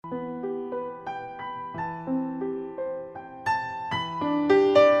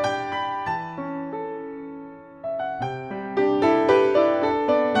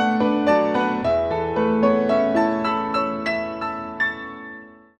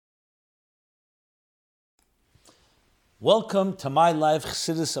Welcome to My Life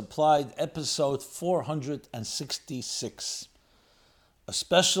Chassidus Applied, episode 466. A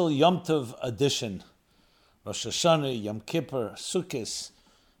special Yom Tov edition. Rosh Hashana, Yom Kippur, Sukkos,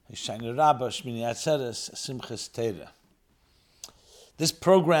 Hishayne Rabbah, Shmini Atzeres, Simchas Torah. This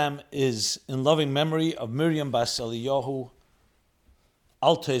program is in loving memory of Miriam Bas Eliyahu,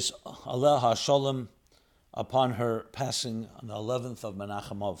 Altes Aleha Shalom, upon her passing on the 11th of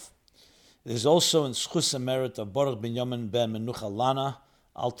Menachem Av. It is also in schus and merit of Baruch ben Yamin ben Menucha Lana,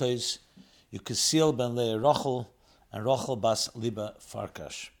 Altes, Yukasil ben Leah Rachel, and Rachel bas Liba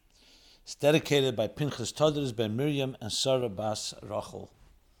Farkash. It's dedicated by Pinchas Todres ben Miriam and Sarah bas Rachel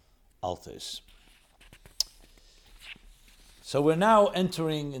Altes. So we're now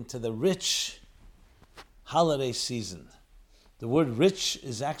entering into the rich holiday season. The word rich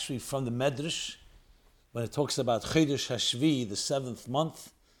is actually from the Medrash, when it talks about Chodesh Hashvi, the 7th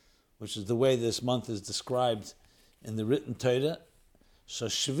month, which is the way this month is described in the written Torah. So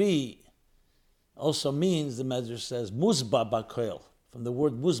Shvi also means, the Medrash says, Muzba Bakoil, from the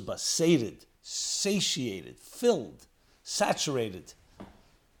word Muzba, sated, satiated, filled, saturated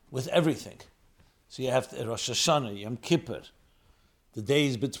with everything. So you have Rosh Hashana, Yom Kippur, the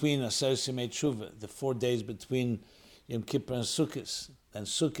days between Aser Simei Tshuva, the 4 days between Yom Kippur and Sukkos, then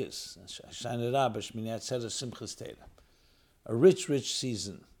Sukkos, Shayne Rabbah, Shmini Atzeres, Simchas Torah. A rich, rich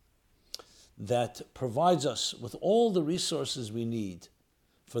season that provides us with all the resources we need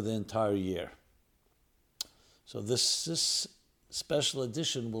for the entire year. So this special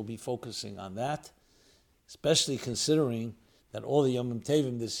edition will be focusing on that, especially considering that all the Yom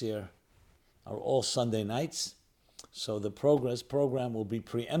Tovim this year are all Sunday nights. So the program will be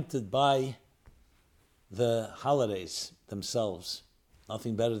preempted by the holidays themselves.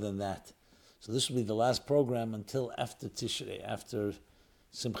 Nothing better than that. So this will be the last program until after TISHREI, after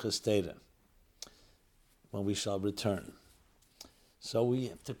Simchas Torah, when we shall return. So we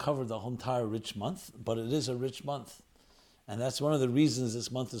have to cover the whole entire rich month, but it is a rich month. And that's one of the reasons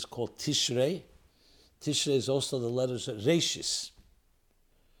this month is called TISHREI. TISHREI is also the letters Reishis.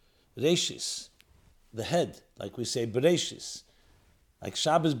 Reishis, the head, like we say Bereshis. Like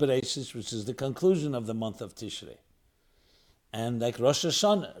Shabbos Bereshis, which is the conclusion of the month of TISHREI. And like Rosh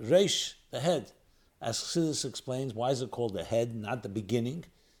Hashana, Reish, the head. As Chassidus explains, why is it called the head, not the beginning?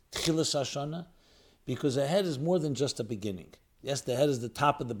 Tchilas Hashana. Because the head is more than just a beginning. Yes, the head is the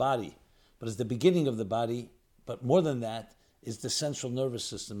top of the body, but it's the beginning of the body. But more than that is the central nervous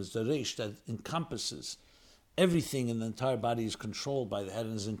system, is the reish that encompasses everything in the entire body, is controlled by the head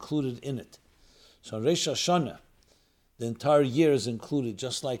and is included in it. So Reish Hashana, the entire year is included,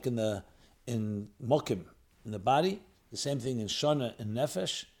 just like in Mokim, in the body. The same thing in Shana, in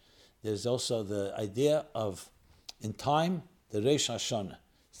Nefesh. There's also the idea of, in time, the Reish Hashana.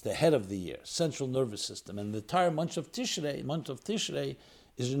 It's the head of the year, central nervous system. And the entire month of Tishrei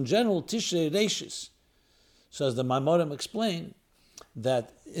is in general Tishrei Reishis. So as the Maimorim explain,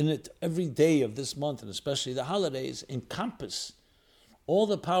 that in it, every day of this month, and especially the holidays, encompass all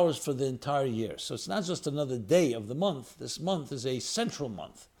the powers for the entire year. So it's not just another day of the month. This month is a central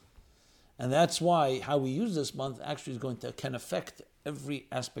month. And that's why how we use this month actually can affect every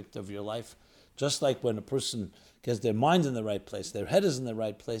aspect of your life. Just like when a person gets their mind in the right place, their head is in the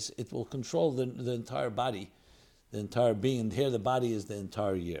right place, it will control the entire body, the entire being. And here the body is the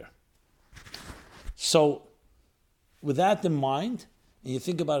entire year. So with that in mind, and you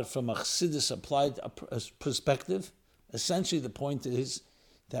think about it from a Chassidus applied perspective, essentially the point is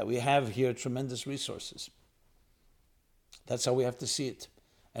that we have here tremendous resources. That's how we have to see it.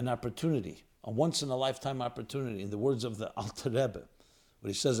 An opportunity, a once-in-a-lifetime opportunity. In the words of the Alter Rebbe, what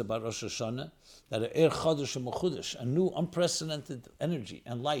he says about Rosh Hashana, that a new unprecedented energy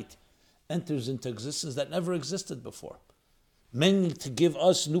and light enters into existence that never existed before, mainly to give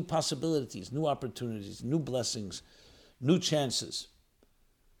us new possibilities, new opportunities, new blessings, new chances.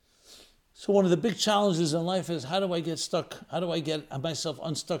 So one of the big challenges in life is, how do I get stuck? How do I get myself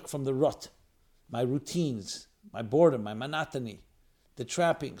unstuck from the rut, my routines, my boredom, my monotony, the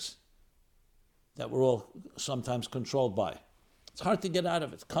trappings that we're all sometimes controlled by? It's hard to get out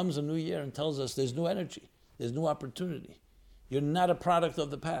of it. Comes a new year and tells us there's new energy, there's new opportunity. You're not a product of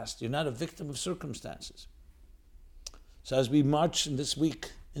the past. You're not a victim of circumstances. So as we march in this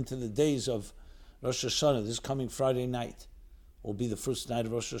week into the days of Rosh Hashana, this coming Friday night will be the first night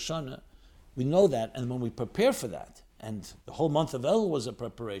of Rosh Hashana, we know that, and when we prepare for that, and the whole month of Elul was a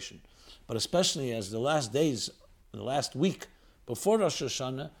preparation, but especially as the last days, the last week before Rosh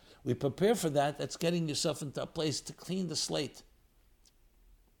Hashana, we prepare for that. That's getting yourself into a place to clean the slate.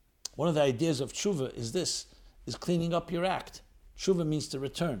 One of the ideas of tshuva is cleaning up your act. Tshuva means to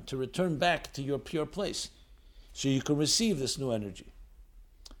return back to your pure place. so you can receive this new energy.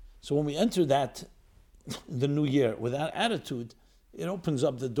 So when we enter that, the new year, with that attitude, it opens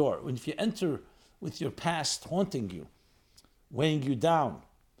up the door. If you enter with your past haunting you, weighing you down,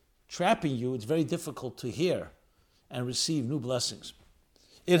 trapping you, it's very difficult to hear and receive new blessings.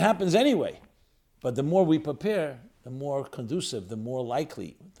 It happens anyway, but the more we prepare, the more conducive, the more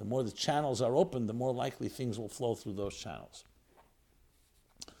likely, the more the channels are open, the more likely things will flow through those channels.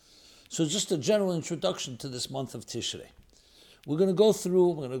 So just a general introduction to this month of Tishrei. We're going to go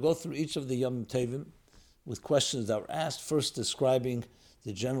through each of the Yom Tovim with questions that were asked, first describing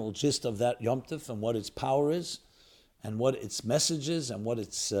the general gist of that Yom Tov and what its power is, and what its message is, and what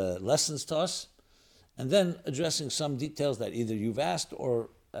its lessons to us, and then addressing some details that either you've asked or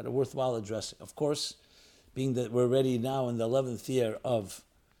that are worthwhile addressing. Of course, being that we're already now in the 11th year of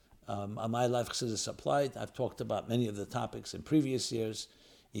My Life Chassidus Applied, I've talked about many of the topics in previous years.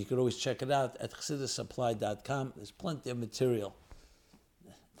 You can always check it out at chassidusapply.com. There's plenty of material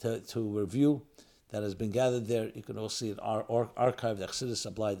to review that has been gathered there. You can also see it archived at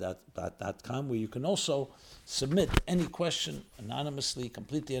chassidusapply.com, where you can also submit any question anonymously,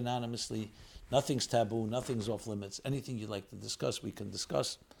 completely anonymously. Nothing's taboo, nothing's off limits. Anything you'd like to discuss, we can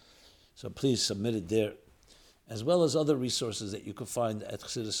discuss. So please submit it there, as well as other resources that you can find at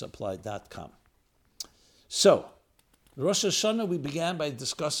chassidusapply.com. So, Rosh Hashana, we began by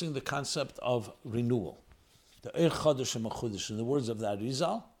discussing the concept of renewal. The Eir Chodesh and Machudesh, in the words of the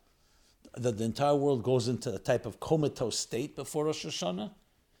Arizal, that the entire world goes into a type of comatose state before Rosh Hashanah,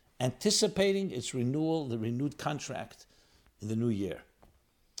 anticipating its renewal, the renewed contract in the new year.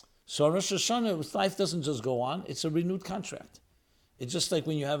 So Rosh Hashanah, life doesn't just go on, it's a renewed contract. It's just like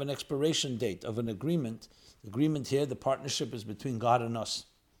when you have an expiration date of an agreement. The agreement here, the partnership is between God and us.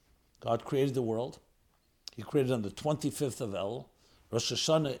 God created the world. He created on the 25th of Elul. Rosh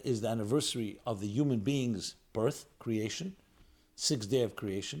Hashanah is the anniversary of the human being's birth, creation, 6th day of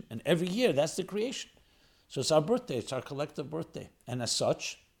creation. And every year, that's the creation. So it's our birthday. It's our collective birthday. And as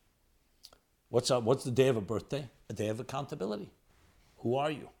such, what's the day of a birthday? A day of accountability. Who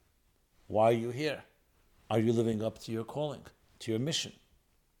are you? Why are you here? Are you living up to your calling, to your mission?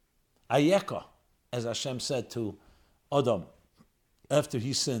 Ayeka, as Hashem said to Adam after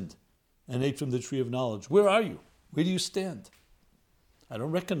he sinned and ate from the tree of knowledge. Where are you? Where do you stand? I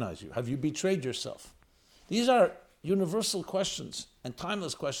don't recognize you. Have you betrayed yourself? These are universal questions and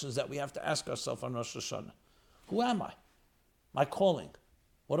timeless questions that we have to ask ourselves on Rosh Hashanah. Who am I? My calling.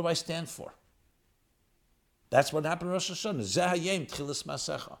 What do I stand for? That's what happened in Rosh Hashanah. Zeh hayom tchilas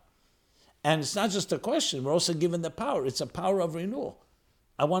masecha. And it's not just a question. We're also given the power. It's a power of renewal.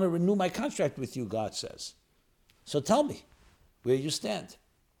 I want to renew my contract with you, God says. So tell me where you stand,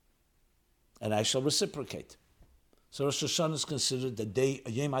 and I shall reciprocate. So Rosh Hashanah is considered the day,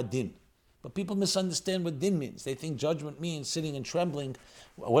 Yom Adin. But people misunderstand what din means. They think judgment means sitting and trembling.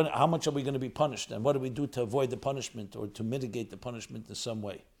 How much are we going to be punished? And what do we do to avoid the punishment or to mitigate the punishment in some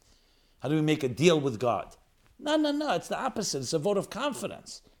way? How do we make a deal with God? No. It's the opposite. It's a vote of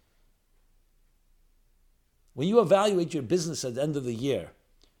confidence. When you evaluate your business at the end of the year,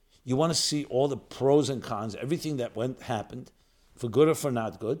 you want to see all the pros and cons, everything that happened, for good or for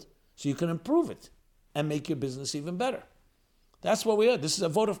not good, so you can improve it and make your business even better. That's what we are. This is a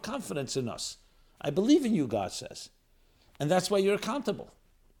vote of confidence in us. I believe in you, God says. And that's why you're accountable.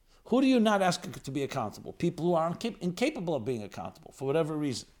 Who do you not ask to be accountable? People who are incapable of being accountable for whatever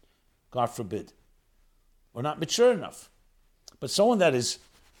reason. God forbid. Or not mature enough. But someone that is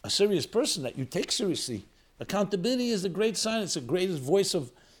a serious person that you take seriously. Accountability is a great sign. It's the greatest voice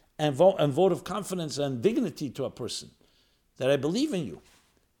of and vote of confidence and dignity to a person. That I believe in you.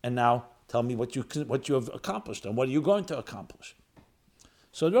 And now tell me what you have accomplished and what are you going to accomplish.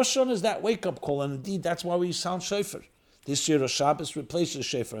 So Rosh Hashanah is that wake-up call, and indeed that's why we sound Shofar. This year Shabbos replaces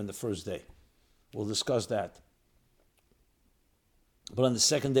Shofar on the first day. We'll discuss that. But on the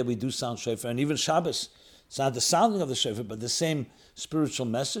second day we do sound Shofar, and even Shabbos, it's not the sounding of the Shofar, but the same spiritual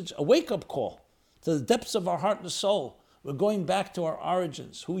message, a wake-up call to the depths of our heart and soul. We're going back to our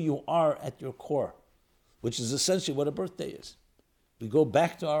origins, who you are at your core, which is essentially what a birthday is. We go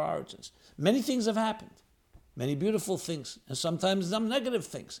back to our origins. Many things have happened, many beautiful things, and sometimes some negative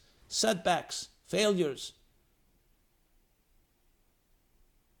things, setbacks, failures,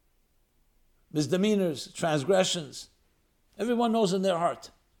 misdemeanors, transgressions. Everyone knows in their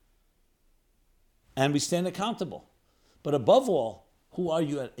heart. And we stand accountable. But above all, who are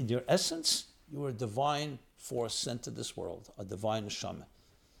you in your essence? You are a divine force sent to this world, a divine neshama,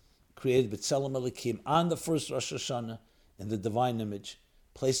 created b'tzelem Elokim on the first Rosh Hashanah in the divine image,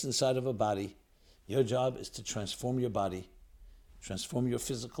 placed inside of a body. Your job is to transform your body, transform your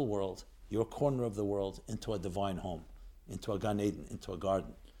physical world, your corner of the world into a divine home, into a Gan Eden, into a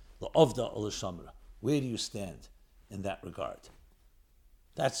garden. La'avda u'l'shamra. Where do you stand in that regard?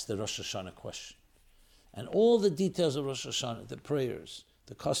 That's the Rosh Hashanah question. And all the details of Rosh Hashanah, the prayers,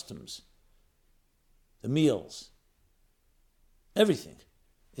 the customs, the meals, everything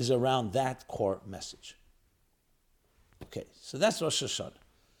is around that core message. Okay, so that's Rosh Hashanah.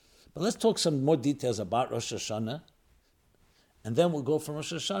 But let's talk some more details about Rosh Hashanah, and then we'll go from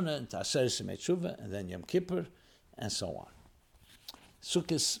Rosh Hashanah into Aseret TESHUVA, and then Yom Kippur, and so on.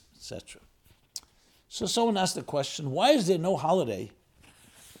 Sukkot, etc. So someone asked the question, why is there no holiday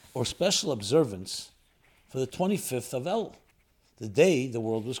or special observance for the 25th of Elul, the day the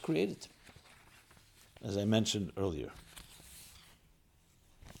world was created, as I mentioned earlier?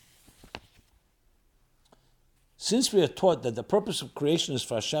 Since we are taught that the purpose of creation is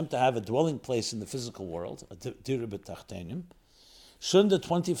for Hashem to have a dwelling place in the physical world, shouldn't the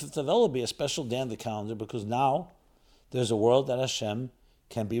 25th of Elul be a special day on the calendar, because now there's a world that Hashem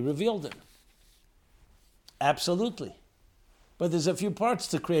can be revealed in? Absolutely. But there's a few parts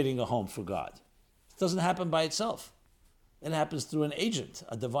to creating a home for God. It doesn't happen by itself. It happens through an agent,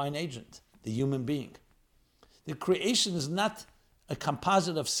 a divine agent, the human being. The creation is not a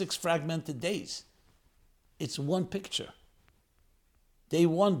composite of 6 fragmented days. It's one picture. Day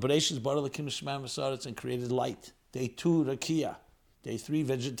 1, Bereshis bara Elokim Shemayim v'Saaretz, and created light. Day 2, Rakia. Day 3,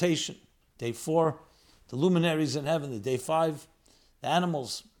 vegetation. Day 4, the luminaries in heaven. Day 5, the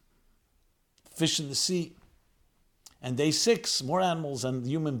animals, fish in the sea. And day 6, more animals and the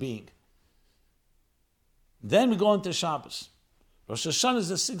human being. Then we go into Shabbos. Rosh Hashanah is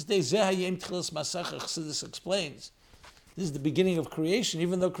the 6th day. Zeh hayom tchilas masach. Chassidus explains. This is the beginning of creation,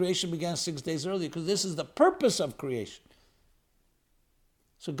 even though creation began 6 days earlier, because this is the purpose of creation.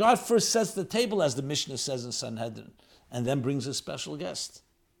 So God first sets the table, as the Mishnah says in Sanhedrin, and then brings a special guest.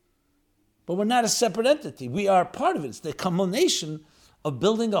 But we're not a separate entity. We are part of it. It's the culmination of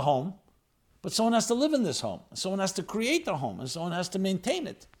building a home, but someone has to live in this home, and someone has to create the home, and someone has to maintain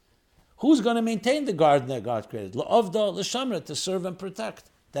it. Who's going to maintain the garden that God created? La'avda l'shamra, to serve and protect.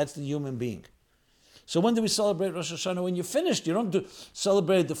 That's the human being. So when do we celebrate Rosh Hashanah? When you're finished. You don't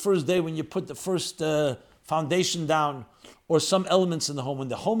celebrate the first day when you put the first foundation down or some elements in the home. When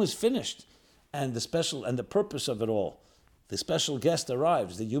the home is finished and the purpose of it all, the special guest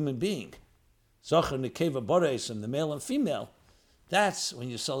arrives, the human being, Zachar, Nekeva, Boreis, the male and female. That's when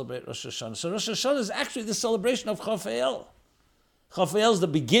you celebrate Rosh Hashanah. So Rosh Hashanah is actually the celebration of Hakhel. Hakhel is the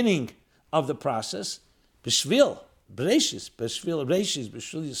beginning of the process. B'shvil, Bereshis, B'shvil Reishis,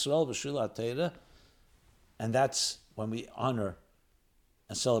 B'shvil Yisrael, B'shvil HaTorah. And that's when we honor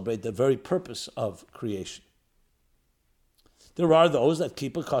and celebrate the very purpose of creation. There are those that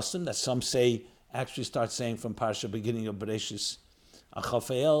keep a custom that some say, actually start saying from Parsha, beginning of Bereshis,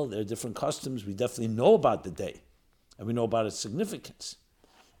 Achafael. There are different customs. We definitely know about the day, and we know about its significance.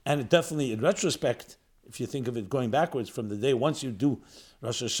 And it definitely, in retrospect, if you think of it going backwards from the day, once you do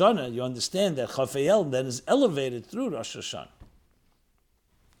Rosh Hashanah, you understand that Chafael then is elevated through Rosh Hashanah.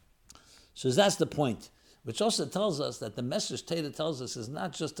 So that's the point. Which also tells us that the message Torah tells us is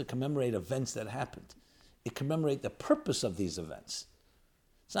not just to commemorate events that happened. It commemorates the purpose of these events.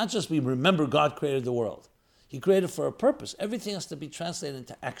 It's not just we remember God created the world. He created for a purpose. Everything has to be translated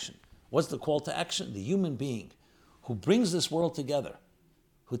into action. What's the call to action? The human being who brings this world together,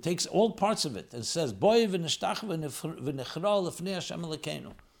 who takes all parts of it and says,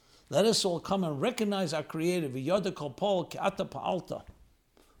 let us all come and recognize our Creator.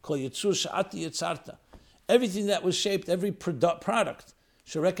 Everything that was shaped, every product,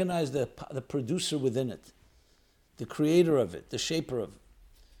 should recognize the producer within it, the creator of it, the shaper of it,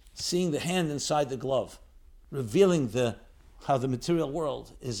 seeing the hand inside the glove, revealing how the material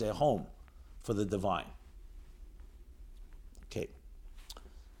world is a home for the divine. Okay.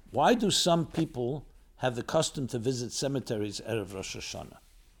 Why do some people have the custom to visit cemeteries Erev Rosh Hashana?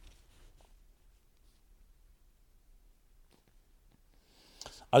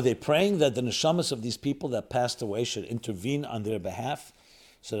 Are they praying that the neshamas of these people that passed away should intervene on their behalf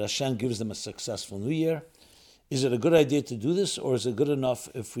so that Hashem gives them a successful new year? Is it a good idea to do this, or is it good enough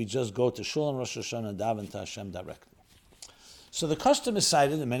if we just go to Shul on Rosh Hashanah and daven to Hashem directly? So the custom is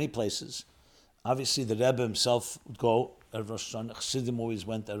cited in many places. Obviously, the Rebbe himself would go Erev Rosh Hashana. Chassidim always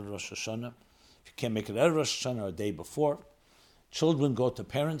went Erev Rosh Hashana. If you can't make it Erev Rosh Hashana or a day before, children go to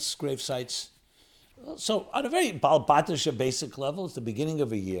parents' grave sites. So on a very Baal basic level, it's the beginning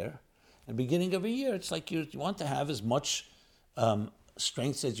of a year. And beginning of a year, it's like you want to have as much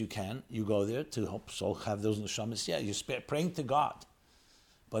strength as you can. You go there to help so have those neshamas. Yeah, you're praying to God.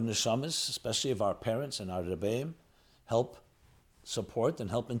 But neshamas, especially of our parents and our Rebbeim, help support and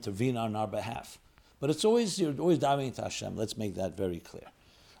help intervene on our behalf. But you're always diving to Hashem. Let's make that very clear.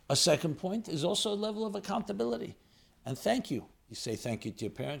 A second point is also a level of accountability. And thank you. You say thank you to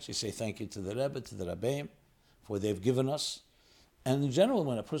your parents. You say thank you to the Rebbe, to the Rabbeim, for what they've given us. And in general,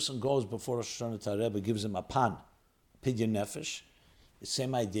 when a person goes before Rosh Hashanah to a Rebbe, gives him a pan, pidyon nefesh, the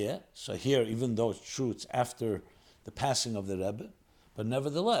same idea. So here, even though it's true, it's after the passing of the Rebbe, but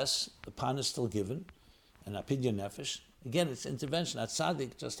nevertheless, the pan is still given, and a pidyon nefesh, again, it's intervention. A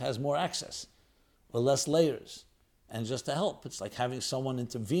tzaddik just has more access, or less layers, and just to help. It's like having someone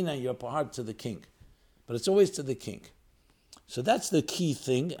intervene on your part to the king, but it's always to the king. So that's the key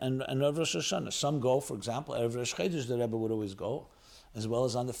thing, and Erev Rosh Hashana. Some go, for example, Erev Rosh Chodesh, the Rebbe would always go, as well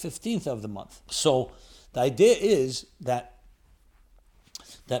as on the 15th of the month. So the idea is that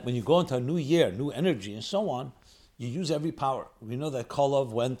when you go into a new year, new energy, and so on, you use every power. We know that Kolov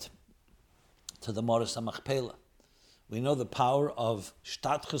went to the Moras HaMachpelah. We know the power of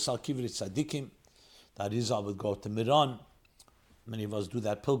Shtadchus al Kivri Tzadikim, that Arizal would go to Miran. Many of us do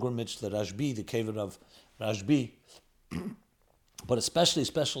that pilgrimage to Rashbi, the cave of Rashbi, but especially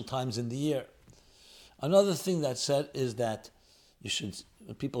special times in the year. Another thing that's said is that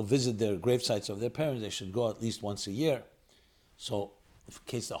when people visit their grave sites of their parents, they should go at least once a year. So, in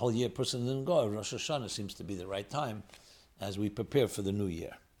case the whole year person didn't go, Rosh Hashanah seems to be the right time as we prepare for the new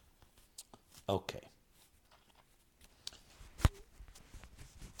year. Okay.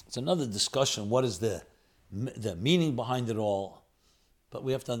 It's another discussion. What is the meaning behind it all? But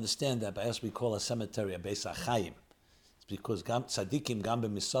we have to understand that by us we call a cemetery a Beis HaChaim. It's because tzadikim gam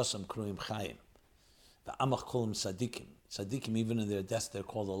b'misasam kruim chayim. V'amach kolim tzadikim. Tzadikim, even in their death, they're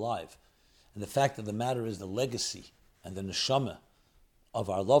called alive. And the fact of the matter is the legacy and the neshama of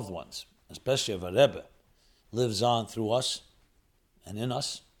our loved ones, especially of a Rebbe, lives on through us and in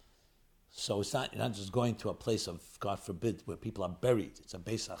us. So you're not just going to a place of, God forbid, where people are buried. It's a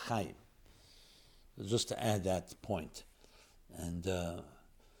Beis HaChaim. Just to add that point. And it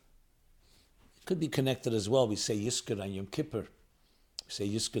could be connected as well. We say Yizkor on Yom Kippur. We say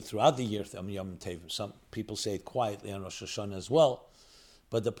Yizkor throughout the year, Yom Tov. Some people say it quietly on Rosh Hashanah as well.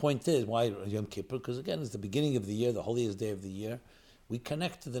 But the point is, why Yom Kippur? Because again, it's the beginning of the year, the holiest day of the year. We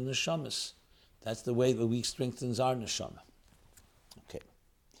connect to the neshamas. That's the way the week strengthens our neshama. Okay.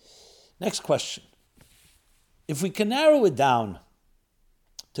 Next question. If we can narrow it down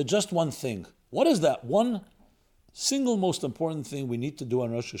to just one thing, what is that one single most important thing we need to do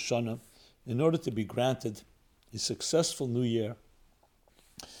on Rosh Hashanah in order to be granted a successful new year,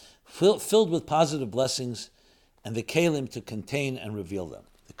 filled with positive blessings, and the kelim to contain and reveal them,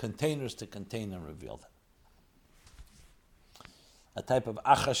 the containers to contain and reveal them? A type of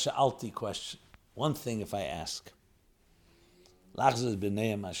acha sha'alti question. One thing if I ask, lachzes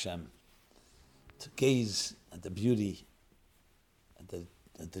b'neim Hashem, to gaze at the beauty,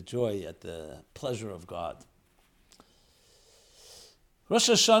 at the joy, at the pleasure of God. Rosh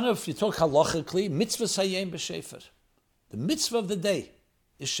Hashanah, if you talk halachically, mitzvah sayem b'shofar. The mitzvah of the day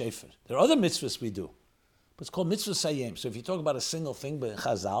is shofar. There are other mitzvahs we do, but it's called mitzvah sayem. So if you talk about a single thing, but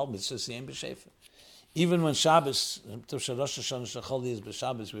chazal, mitzvah sayem b'shofar. Even when Shabbos, Rosh Hashanah Shecholi is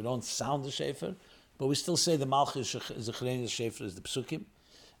b'Shabbos, we don't sound the shofar, but we still say the malchus zechrein shofar is the psukim,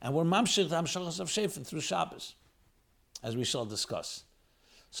 and we're mamshich the hamshachas of shofar through Shabbos, as we shall discuss.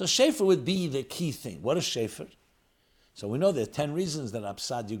 So shofar would be the key thing. What is shofar? So we know there are 10 reasons that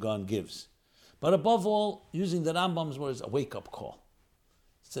Absad Yugan gives. But above all, using the Rambam's words, a wake-up call.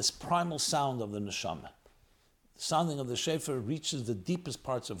 It's this primal sound of the neshama. The sounding of the shofar reaches the deepest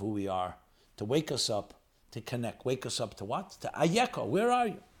parts of who we are, to wake us up, to connect. Wake us up to what? To ayeko, where are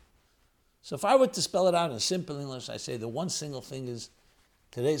you? So if I were to spell it out in simple English, I say the one single thing is,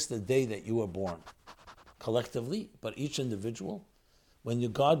 today's the day that you were born. Collectively, but each individual, when your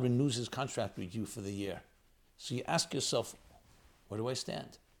God renews his contract with you for the year. So you ask yourself, where do I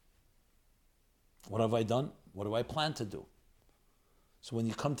stand? What have I done? What do I plan to do? So when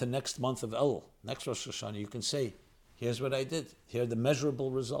you come to next month of Elul, next Rosh Hashanah, you can say, here's what I did. Here are the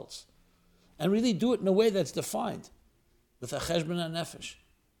measurable results. And really do it in a way that's defined with a cheshbon nefesh.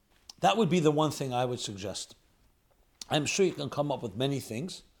 That would be the one thing I would suggest. I'm sure you can come up with many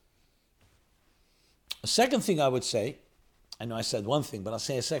things. A second thing I would say, I know I said one thing, but I'll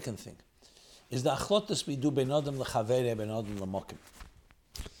say a second thing, is the achlotas we do ben adam lechavere, ben adam lemokim.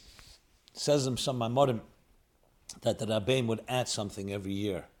 Says in some mamorim that the Rabbeim would add something every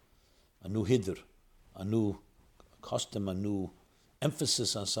year, a new hiddur, a new custom, a new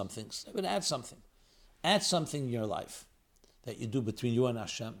emphasis on something. So they would add something. Add something in your life that you do between you and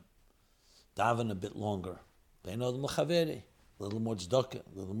Hashem. Daven a bit longer. Ben adam lechavere, a little more tzedakah,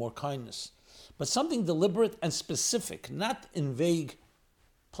 a little more kindness, but something deliberate and specific, not in vague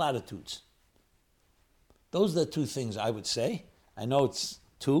platitudes. Those are the two things I would say. I know it's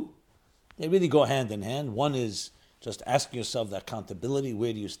two. They really go hand in hand. One is just asking yourself the accountability,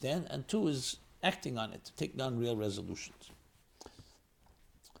 where do you stand? And two is acting on it, to take down real resolutions.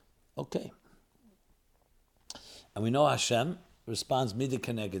 Okay. And we know Hashem responds midah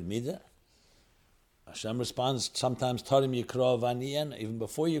keneged midah. Hashem responds sometimes tarim yikra v'aniyen. Even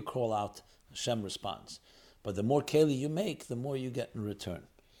before you call out, Hashem responds. But the more keli you make, the more you get in return.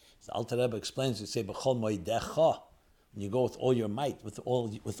 The Alter Rebbe explains, you say, b'chol moedecha, when you go with all your might, with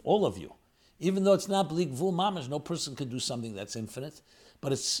all of you. Even though it's not bli gvul mamash, no person could do something that's infinite,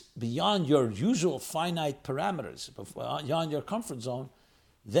 but it's beyond your usual finite parameters, beyond your comfort zone,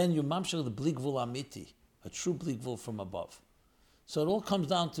 then you mamshach the bli gvul amiti, a true bli gvul from above. So it all comes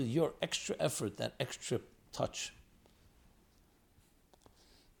down to your extra effort, that extra touch.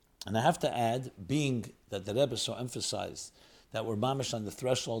 And I have to add, being that the Rebbe so emphasized that we're mamash on the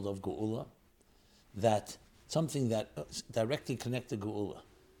threshold of Geula, that something that directly connected Geula.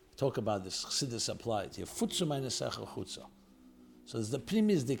 Talk about this, Chassidus applied. So there's the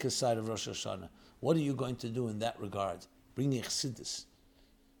previous dika side of Rosh Hashana. What are you going to do in that regard? Bringing Chassidus,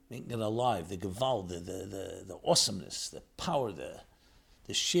 making it alive, the gewalt, the awesomeness, the power,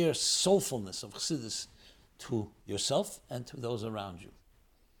 the sheer soulfulness of Chassidus to yourself and to those around you.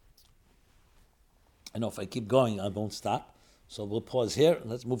 I know if I keep going, I won't stop. So we'll pause here and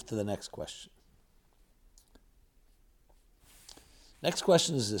let's move to the next question. Next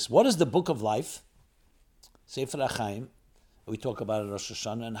question is this. What is the book of life? Sefer HaChaim. We talk about it at Rosh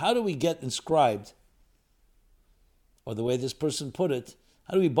Hashana. And how do we get inscribed, or the way this person put it,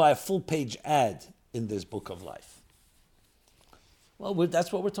 how do we buy a full-page ad in this book of life? Well,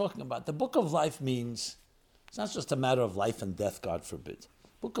 that's what we're talking about. The book of life means, it's not just a matter of life and death, God forbid.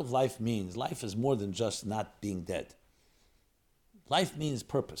 Book of life means life is more than just not being dead. Life means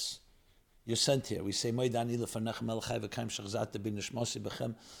purpose. You're sent here. We say, you're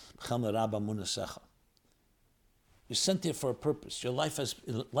sent here for a purpose. Your life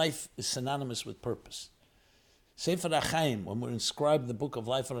is synonymous with purpose. Sefer HaChaim, when we're inscribed in the book of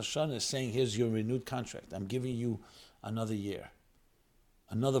life of Rosh Hashanah, is saying, here's your renewed contract. I'm giving you another year,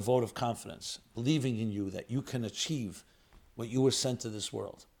 another vote of confidence, believing in you that you can achieve what you were sent to this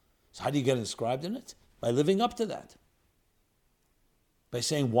world. So how do you get inscribed in it? By living up to that. By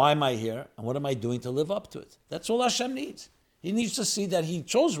saying, why am I here, and what am I doing to live up to it? That's all Hashem needs. He needs to see that He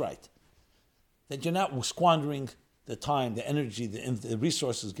chose right, that you're not squandering the time, the energy, the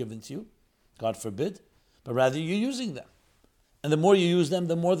resources given to you, God forbid, but rather you're using them. And the more you use them,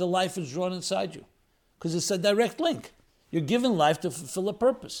 the more the life is drawn inside you, because it's a direct link. You're given life to fulfill a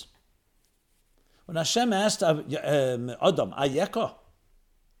purpose. When Hashem asked Adam, Ayeka,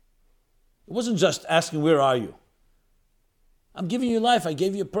 it wasn't just asking, where are you? I'm giving you life. I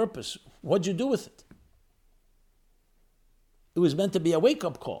gave you a purpose. What'd you do with it? It was meant to be a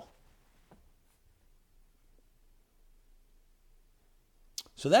wake-up call.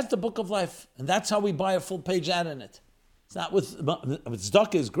 So that's the book of life. And that's how we buy a full-page ad in it. It's not with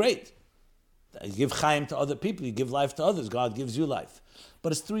tzedakah is great. You give chaim to other people. You give life to others. God gives you life.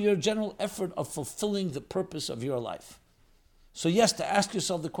 But it's through your general effort of fulfilling the purpose of your life. So yes, to ask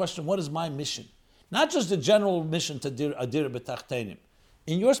yourself the question, what is my mission? Not just the general mission to adir b'tachtenim.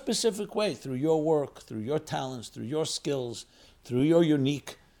 In your specific way, through your work, through your talents, through your skills, through your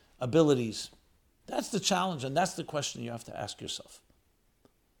unique abilities. That's the challenge, and that's the question you have to ask yourself.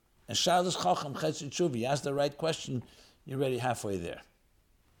 And Shabbos Chacham Chetz Tshuva, you ask the right question, you're already halfway there.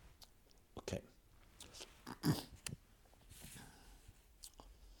 Okay.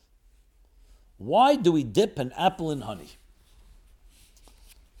 Why do we dip an apple in honey?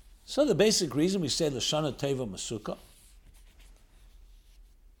 So the basic reason we say L'shana Teva Masukah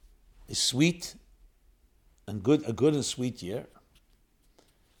is sweet and good, a good and sweet year.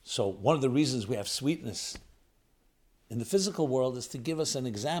 So one of the reasons we have sweetness in the physical world is to give us an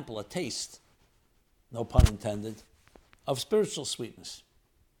example, a taste, no pun intended, of spiritual sweetness.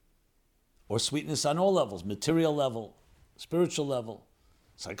 Or sweetness on all levels, material level, spiritual level,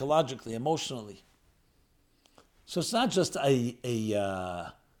 psychologically, emotionally. So it's not just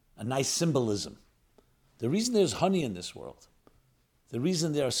a nice symbolism. The reason there's honey in this world, the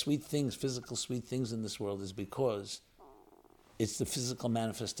reason there are sweet things, physical sweet things in this world is because it's the physical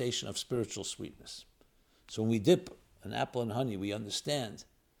manifestation of spiritual sweetness. So when we dip an apple in honey, we understand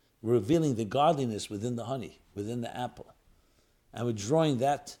we're revealing the godliness within the honey, within the apple. And we're drawing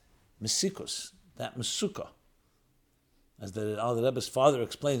that mesikos, that mesukah. As the Rebbe's father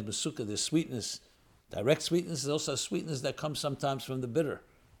explains, mesukah, there's sweetness, direct sweetness, there's also sweetness that comes sometimes from the bitter.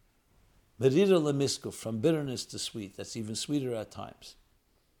 Merira lemiskuf, from bitterness to sweet. That's even sweeter at times.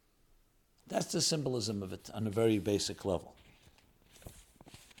 That's the symbolism of it on a very basic level.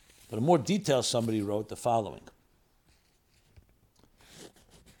 But in more detail, somebody wrote the following.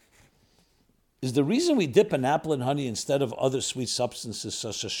 Is the reason we dip an apple in honey instead of other sweet substances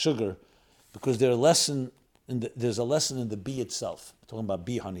such as sugar because there's a lesson in the bee itself? I'm talking about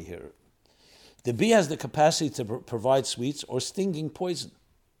bee honey here. The bee has the capacity to provide sweets or stinging poison.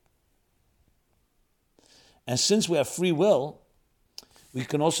 And since we have free will, we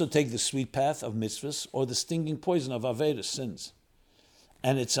can also take the sweet path of mitzvahs or the stinging poison of averos, sins.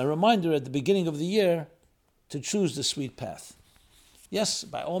 And it's a reminder at the beginning of the year to choose the sweet path. Yes,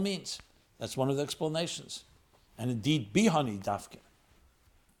 by all means. That's one of the explanations. And indeed, bee honey, dafke.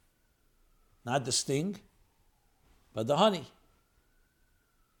 Not the sting, but the honey.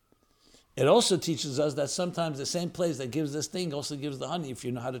 It also teaches us that sometimes the same place that gives the sting also gives the honey if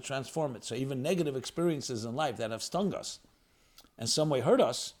you know how to transform it. So even negative experiences in life that have stung us and some way hurt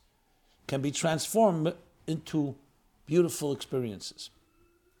us can be transformed into beautiful experiences.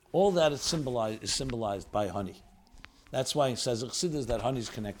 All that is symbolized by honey. That's why it says Chassidus that honey is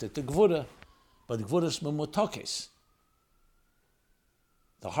connected to gvura, but gvura is memutokes,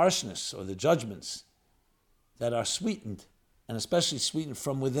 the harshness or the judgments that are sweetened, and especially sweetened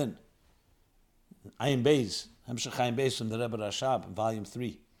from within. Ayin Beis, Hemshech Ayin Beis from the Rebbe Rashab, volume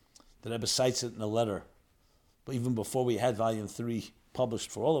 3. The Rebbe cites it in a letter. But even before we had volume 3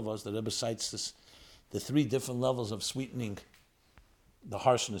 published for all of us, the Rebbe cites the 3 different levels of sweetening the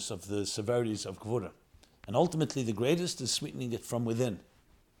harshness of the severities of Gvura. And ultimately the greatest is sweetening it from within.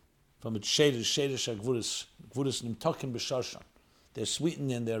 From its Shedish HaGvuris, Gvuris Nimtokim B'Shoshan. They're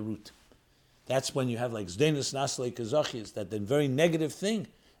sweetened in their root. That's when you have like Zdenis Naslei Kazachis, that the very negative thing,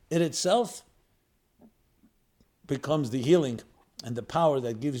 it itself becomes the healing and the power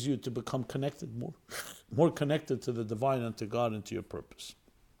that gives you to become connected, more connected to the divine and to God and to your purpose.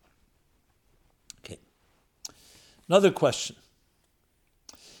 Okay. Another question.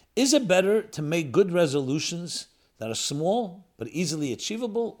 Is it better to make good resolutions that are small but easily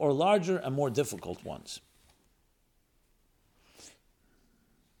achievable, or larger and more difficult ones?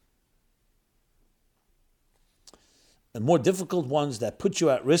 The more difficult ones that put you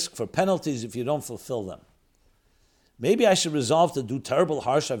at risk for penalties if you don't fulfill them. Maybe I should resolve to do terrible,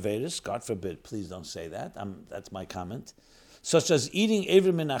 harsh averos. God forbid, please don't say that. That's my comment. Such as eating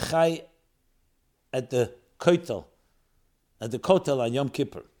Eivrim min Achai at the kotel on Yom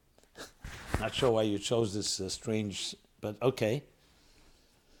Kippur. Not sure why you chose this strange, but okay.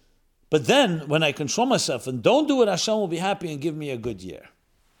 But then, when I control myself and don't do it, Hashem will be happy and give me a good year.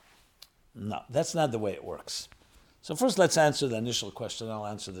 No, that's not the way it works. So first let's answer the initial question, and I'll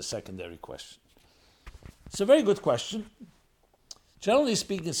answer the secondary question. It's a very good question. Generally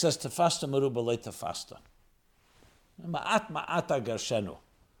speaking, it says, tefasta meruba le tefasta. Ma'ata garshenu.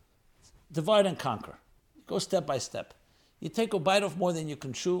 Divide and conquer. Go step by step. You take a bite off more than you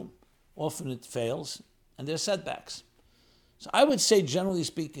can chew, often it fails, and there are setbacks. So I would say, generally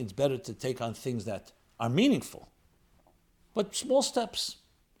speaking, it's better to take on things that are meaningful, but small steps,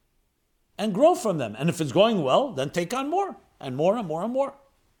 and grow from them. And if it's going well, then take on more, and more, and more, and more.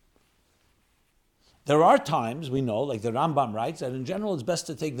 There are times, we know, like the Rambam writes, that in general it's best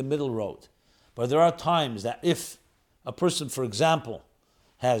to take the middle road. But there are times that if a person, for example,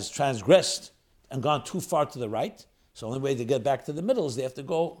 has transgressed and gone too far to the right, so the only way to get back to the middle is they have to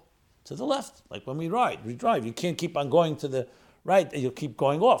go to the left. Like when we drive. You can't keep on going to the right and you'll keep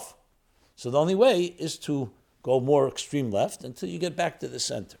going off. So the only way is to go more extreme left until you get back to the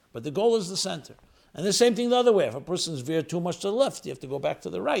center. But the goal is the center. And the same thing the other way. If a person's veered too much to the left, you have to go back to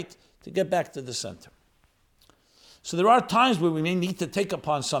the right to get back to the center. So there are times where we may need to take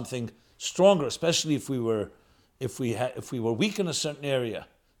upon something stronger, especially if we were weak in a certain area.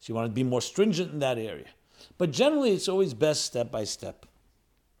 So you want to be more stringent in that area. But generally, it's always best step by step.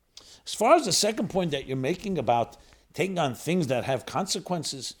 As far as the second point that you're making about taking on things that have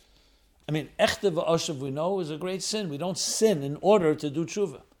consequences, I mean, echte v'oshev, we know, is a great sin. We don't sin in order to do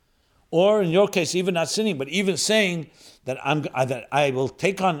tshuva. Or in your case, even not sinning, but even saying that I will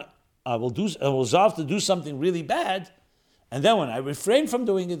resolve to do something really bad, and then when I refrain from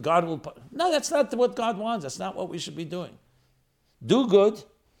doing it, God will... No, that's not what God wants. That's not what we should be doing. Do good.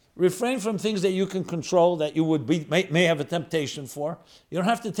 Refrain from things that you can control, that you may have a temptation for. You don't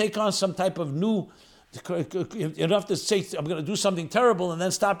have to take on some type of new... You don't have to say, I'm going to do something terrible, and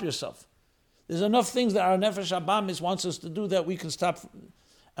then stop yourself. There's enough things that our Nefesh Abamis wants us to do that we can stop.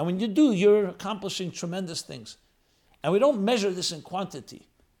 And when you do, you're accomplishing tremendous things. And we don't measure this in quantity.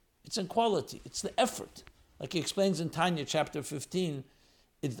 It's in quality. It's the effort. Like he explains in Tanya, chapter 15,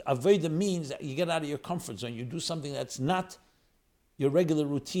 Avodah means that you get out of your comfort zone. You do something that's not your regular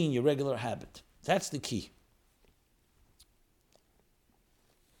routine, your regular habit. That's the key.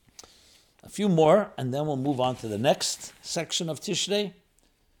 A few more, and then we'll move on to the next section of Tishrei.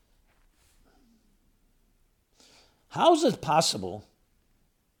 How is it possible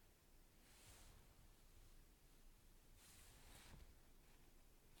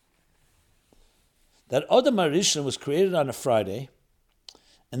that Adam HaRishon was created on a Friday,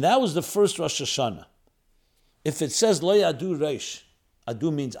 and that was the first Rosh Hashana? If it says Lo Yadu Reish,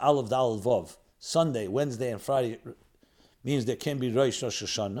 Adu means Aleph Dal Vav, Sunday, Wednesday, and Friday means there can be Reish Rosh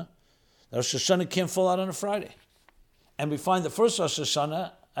Hashana. The Rosh Hashana can't fall out on a Friday. And we find the first Rosh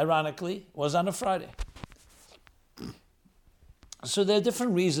Hashana, ironically, was on a Friday. So there are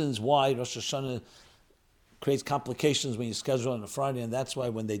different reasons why Rosh Hashana creates complications when you schedule on a Friday, and that's why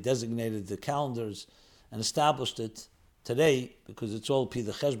when they designated the calendars and established it today, because it's all Pi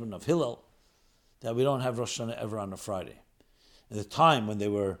the Cheshbon of Hillel, that we don't have Rosh Hashanah ever on a Friday. At the time when they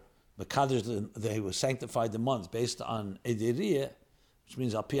were sanctified the months based on Ediriyah, which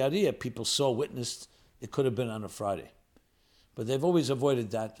means Al Pi Ariyah, people witnessed it could have been on a Friday. But they've always avoided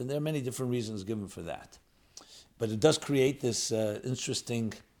that, and there are many different reasons given for that. But it does create this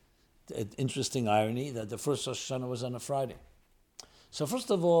interesting irony that the first Rosh Hashanah was on a Friday. So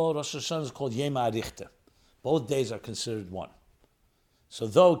first of all, Rosh Hashanah is called Yom Arichta. Both days are considered one. So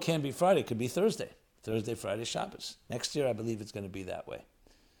though it can be Friday, it could be Thursday. Thursday, Friday, Shabbos. Next year, I believe it's going to be that way.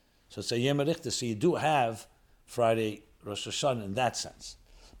 So it's a Yom Arichta. So you do have Friday, Rosh Hashanah in that sense,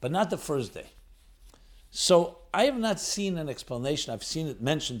 but not the first day. So I have not seen an explanation. I've seen it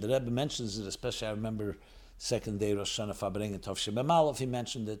mentioned. The Rebbe mentions it, especially I remember second day Rosh Hashanah Fabreng and Tov Shebemalav, he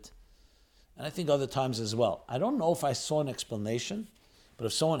mentioned it. And I think other times as well. I don't know if I saw an explanation, but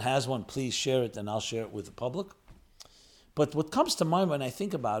if someone has one, please share it and I'll share it with the public. But what comes to mind when I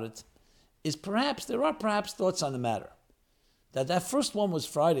think about it is there are thoughts on the matter. That first one was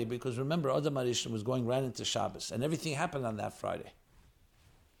Friday, because remember, Adam HaRishon was going right into Shabbos, and everything happened on that Friday.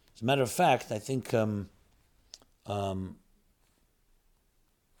 As a matter of fact, I think not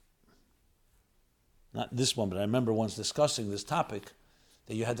this one, but I remember once discussing this topic,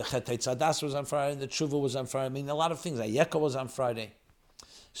 that you had the Chet Tzadas was on Friday, and the Tshuva was on Friday. I mean, a lot of things. Ayeka was on Friday.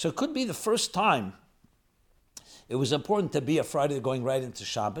 So it could be the first time it was important to be a Friday going right into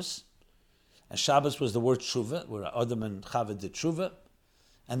Shabbos. And Shabbos was the word Tshuva, where Adam and Chava did Tshuva.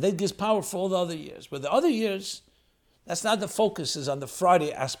 And that gives power for all the other years. But the other years, that's not the focus, is on the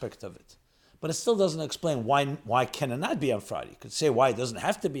Friday aspect of it. But it still doesn't explain why can it not be on Friday. You could say why it doesn't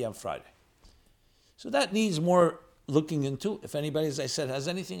have to be on Friday. So that needs more looking into. If anybody, as I said, has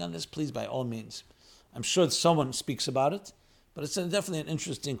anything on this, please, by all means. I'm sure someone speaks about it, but it's definitely an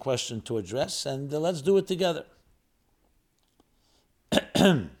interesting question to address, and let's do it together.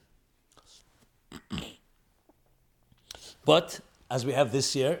 But, as we have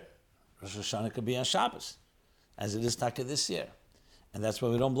this year, Rosh Hashanah could be on Shabbos, as it is Taka this year. And that's why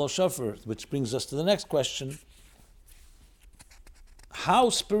we don't blow shofar, which brings us to the next question. How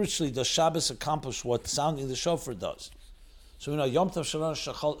spiritually does Shabbos accomplish what sounding the shofar does? So we know Yom Tov Shalom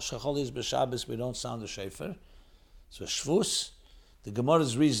Shachol is b'Shabbos, we don't sound the shofar. So Shvus, the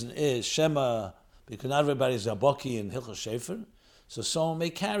Gemara's reason is Shema, because not everybody is Aboki and Hilchos Shofar, so someone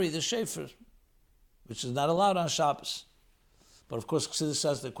may carry the shofar, which is not allowed on Shabbos. But of course, Chassidus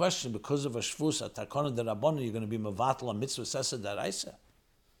asks the question, because of a Shvus, a Takona de Rabbanu, you're going to be Mevatel on Mitzvah Sesa Daraisa.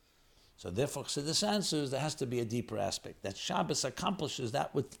 So therefore, Chassidus answers there has to be a deeper aspect, that Shabbos accomplishes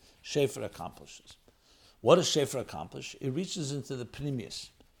that what Shofar accomplishes. What does Shofar accomplish? It reaches into the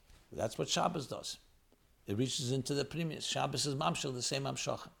Pnimius. That's what Shabbos does. It reaches into the Pnimius. Shabbos is Mamshel, the same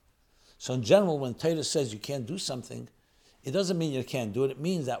Mamshacha. So in general, when Torah says you can't do something, it doesn't mean you can't do it. It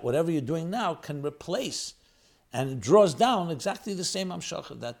means that whatever you're doing now can replace, and it draws down exactly the same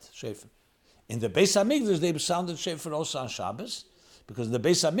Mamshacha, that Shofar. In the Beis HaMikdash, they sounded Shofar also on Shabbos, because in the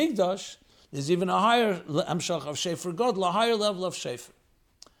Beis HaMikdash, there's even a higher Amshach of Shofar Godel, a higher level of Shofar.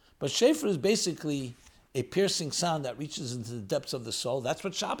 But Shofar is basically a piercing sound that reaches into the depths of the soul. That's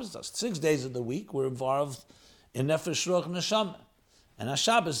what Shabbos does. 6 days of the week, we're involved in Nefesh, Ruach, Neshama. And on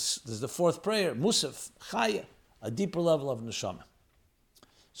Shabbos, there's the fourth prayer, Musaf, Chaya, a deeper level of Neshama.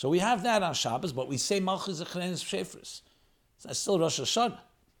 So we have that on Shabbos, but we say Malchus Zechrenes Shofars. That's still Rosh Hashanah.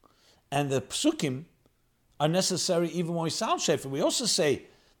 And the Psukim are necessary even when we sound Shofar. We also say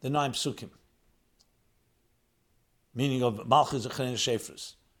the 9 Psukim, meaning of Malchus Zechrenes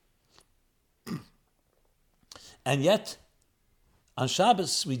Shofars. And yet, on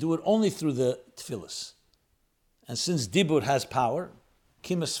Shabbos, we do it only through the tefillas. And since Dibur has power,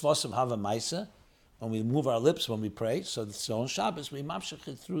 Kimas Vosav Hava Maisa, when we move our lips when we pray. So on Shabbos we mamshech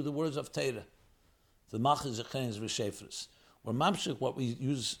it through the words of Torah, the machas achenes v'shefres. Or mamshech what we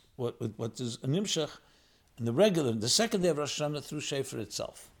use, what is a nimshech in the second day of Rosh Hashanah through Shofar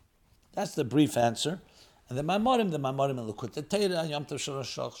itself. That's the brief answer. And the Maimorim in Likutei Torah, Yom Tov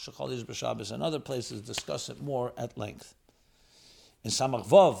Shechol B'Shabbos, and other places discuss it more at length. In Samach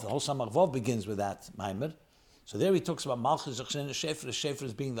Vov, the whole Samach Vov begins with that Maimer. So there he talks about Malchus Zechshen Shofar, Shofar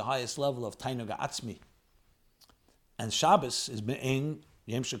as being the highest level of Tainug Atzmi. And Shabbos is Be'ein,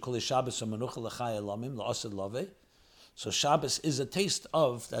 Yom Shekol Shabbos Menucha L'chai Elamim, La'asad Laveh. So Shabbos is a taste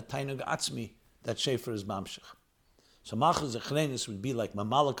of that Tainug Atzmi, that Shofar is Mamshech. So Malchus Zechrenis would be like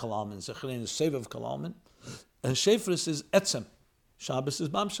Mamala Kalalmin, Zechrenis Sevav Kalalmin, and Shofar is Etzem. Shabbos is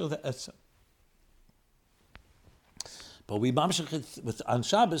Mamshech the Etzem. But we mamshech it on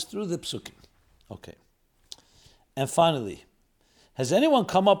Shabbos through the psukim. Okay. And finally, has anyone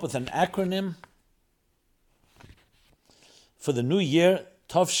come up with an acronym for the new year,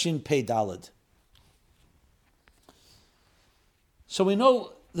 Tov Pei Daled? So we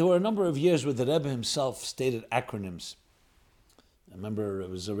know there were a number of years where the Rebbe himself stated acronyms. I remember it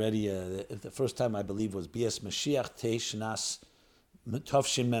was already, the first time I believe was Bias Mashiach, Teishnas,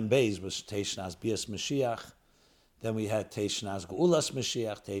 Tov Mem Beis was Teishnas, Bias Mashiach. Then we had Teishnas Geulas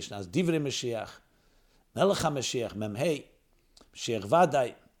Mashiach, Teishnas Divrei Mashiach, Melech HaMashiach, Memhei, Mashiach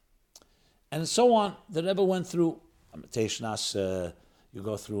Vadai, and so on. The Rebbe went through Teishnas. You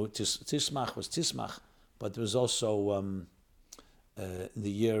go through Tismach was Tismach, but there was also in the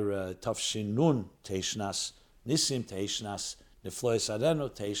year Tavshin Nun Teishnas Nisim, Teishnas Neflois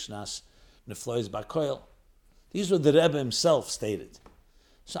Arenu, Teishnas Neflois Bakoil. These were the Rebbe himself stated.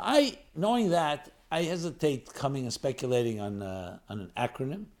 So knowing that, I hesitate coming and speculating on an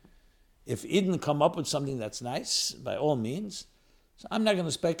acronym. If he didn't come up with something that's nice, by all means. So I'm not going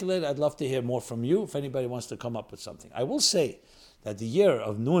to speculate. I'd love to hear more from you if anybody wants to come up with something. I will say that the year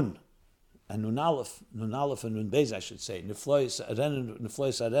of Nun and Nun Aleph and Nun Beis, I should say, Neflois Arenu,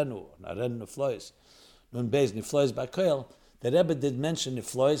 Arenu Neflois, Nun Beis, Neflois Bakoel, the Rebbe did mention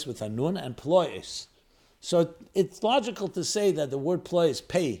Neflois with a Nun and Plois. So it's logical to say that the word Plois,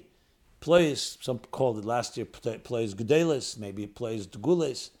 pay, Plois, some called it last year Plois Gedelis, maybe Plois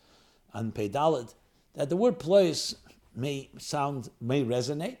Dugules, and Peidalid, that the word Plois may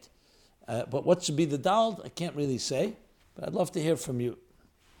resonate, but what should be the Dald, I can't really say, but I'd love to hear from you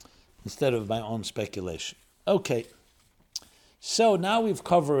instead of my own speculation. Okay, so now we've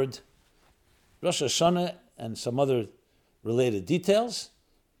covered Rosh Hashanah and some other related details.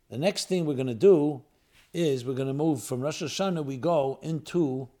 The next thing we're going to do is we're going to move from Rosh Hashanah, we go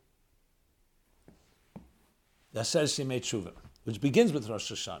into the Aser Simei Tshuva, which begins with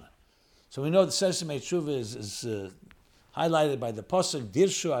Rosh Hashanah. So we know the Aser Simei Tshuva is highlighted by the Pasuk,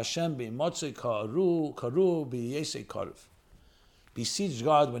 Dirshu Hashem b'imotzei karu b'yesei karuv. Beseech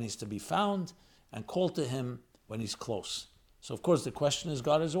God when he's to be found, and call to him when he's close. So of course the question is,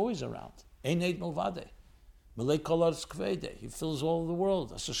 God is always around. Eined milvade. Milei kol haaretz kveide. He fills all of the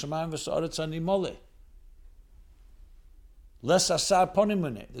world. Asher shamayim v'sa'aretz ani mole. Les asar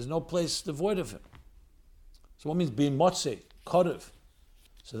ponimune. There's no place devoid of him. So what means being motzei, karuv?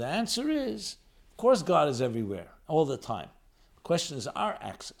 So the answer is, of course God is everywhere, all the time. The question is our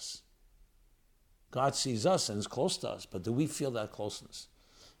access. God sees us and is close to us, but do we feel that closeness?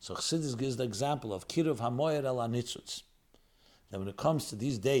 So Chassidus gives the example of kiruv hamoyer el hanitzutz. That when it comes to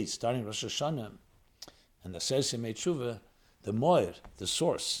these days, starting Rosh Hashanah and the Aser Simei Tshuva, the moyer, the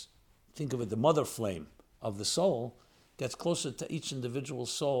source, think of it, the mother flame of the soul, gets closer to each individual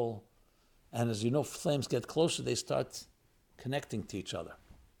soul. And as you know, flames get closer, they start connecting to each other.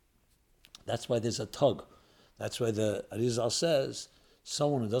 That's why there's a tug. That's why the Arizal says,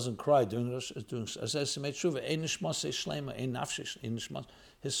 someone who doesn't cry doing Aser Simei Tshuva, ein nishmasei shlema, ein nafshei, ein nishmas,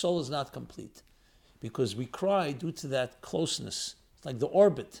 his soul is not complete. Because we cry due to that closeness. It's like the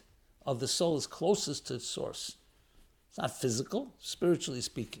orbit of the soul is closest to its source. It's not physical, spiritually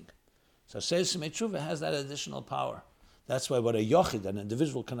speaking. So Aser Simei Tshuva has that additional power. That's why what a yochid, an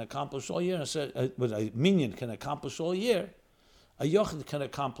individual, can accomplish all year, what a minyan can accomplish all year, a yochid can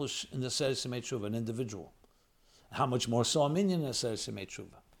accomplish in the Aser Simei Tshuva, an individual. How much more so a minyan in Aser Simei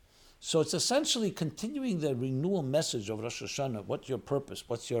Tshuva? So it's essentially continuing the renewal message of Rosh Hashanah. What's your purpose?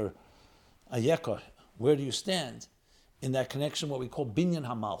 What's your ayekah? Where do you stand? In that connection, what we call binyan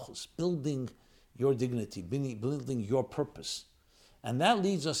hamalchus, building your dignity, building your purpose. And that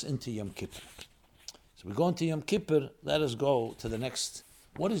leads us into Yom Kippur. So we go into Yom Kippur, let us go to the next.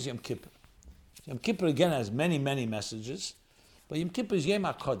 What is Yom Kippur? Yom Kippur again has many, many messages, but Yom Kippur is Yom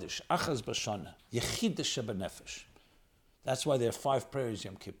HaKodesh, Achaz B'Shana, Yechid Shebenefesh. That's why there are 5 prayers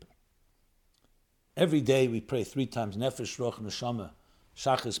Yom Kippur. Every day we pray 3 times Nefesh, Ruach, Neshama,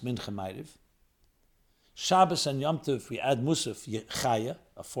 Shachas, Mincha, Ma'ariv. Shabbos and Yom Tov we add Musaf, Chaya,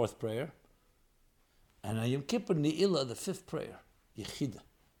 a 4th prayer. And on Yom Kippur, Ne'ilah, the 5th prayer, Yechida.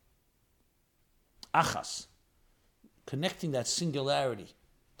 Achas, connecting that singularity,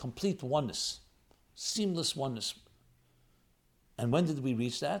 complete oneness, seamless oneness. And when did we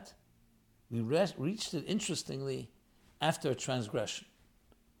reach that? We reached it, interestingly, after a transgression.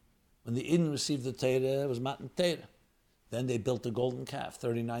 When the Eden received the Torah, it was Matan Torah. Then they built the golden calf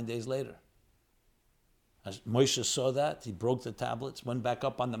 39 days later. As Moshe saw that, he broke the tablets, went back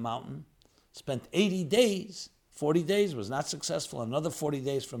up on the mountain, spent 80 days, 40 days, was not successful, another 40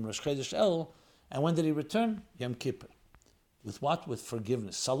 days from Rosh Chodesh Elul, and when did he return? Yom Kippur. With what? With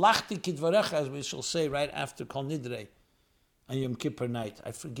forgiveness. Salachti kidvarecha, as we shall say right after Kol Nidrei, on Yom Kippur night,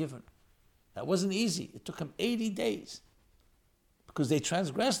 I've forgiven. That wasn't easy. It took him 80 days because they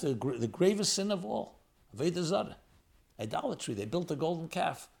transgressed the gravest sin of all, Avodah Zarah, idolatry. They built a golden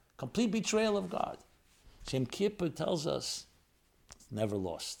calf, complete betrayal of God. Yom Kippur tells us it's never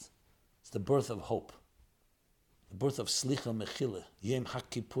lost. It's the birth of hope, the birth of Slicha Mechila, Yom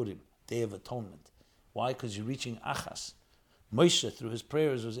HaKippurim, Day of Atonement. Why? Because you're reaching Achas. Moshe, through his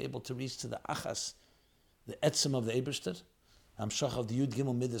prayers, was able to reach to the Achas, the Etzem of the Eberster, Amshach of the Yud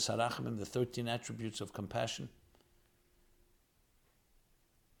Gimel Midas Harachamim, the 13 attributes of compassion.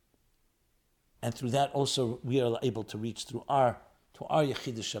 And through that also we are able to reach through our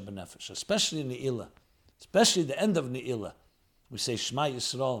Yechidah Shebenefesh, especially in Ne'ilah, especially the end of Ne'ilah. We say Shema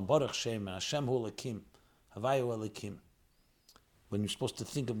Yisrael and Baruch Shem and Hashem Hu Elokim, Havayu Elokim. When you're supposed to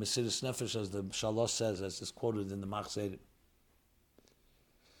think of Mesiras Nefesh, as the Shalosh says, as is quoted in the Machzedek.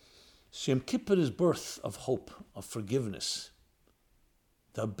 Yom Kippur is birth of hope, of forgiveness,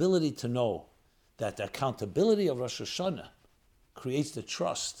 the ability to know that the accountability of Rosh Hashanah creates the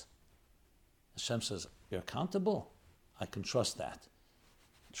trust. Hashem says, you're accountable? I can trust that.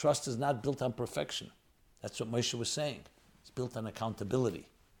 Trust is not built on perfection. That's what Moshe was saying. It's built on accountability.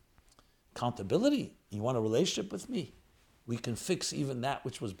 Accountability? You want a relationship with me? We can fix even that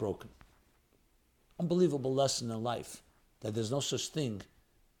which was broken. Unbelievable lesson in life, that there's no such thing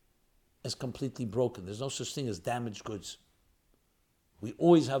as completely broken. There's no such thing as damaged goods. We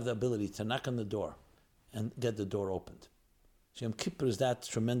always have the ability to knock on the door and get the door opened. So Yom Kippur is that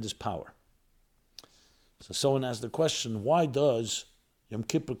tremendous power. So someone asked the question, why does Yom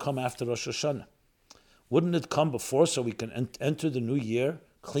Kippur come after Rosh Hashanah? Wouldn't it come before so we can enter the new year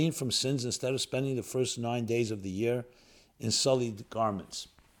clean from sins instead of spending the first 9 days of the year in sullied garments?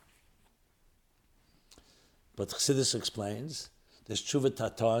 But Chassidus explains, there's Tshuva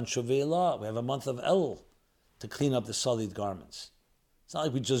Tata and Tshuva Elah. We have a month of Elul to clean up the sullied garments. It's not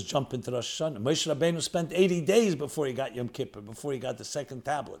like we just jump into Rosh Hashanah. Moshe Rabbeinu spent 80 days before he got Yom Kippur, before he got the second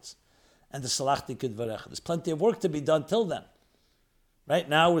tablets and the Salachti Kidvarecha. There's plenty of work to be done till then. Right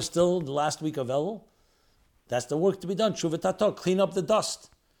now, we're still in the last week of Elul. That's the work to be done. Tshuva Tata, clean up the dust.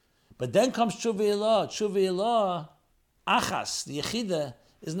 But then comes Tshuva Elah. Tshuva Elah, Achas, the Yechidah,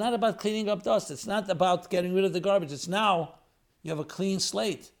 is not about cleaning up dust. It's not about getting rid of the garbage. It's now you have a clean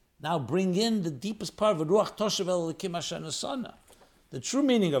slate. Now bring in the deepest part of Ruach Toshav Elokim Asher Nasana, the true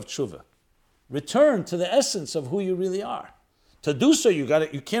meaning of tshuva. Return to the essence of who you really are. To do so, you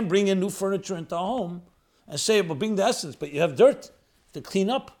can't bring in new furniture into a home and say, well, bring the essence, but you have dirt to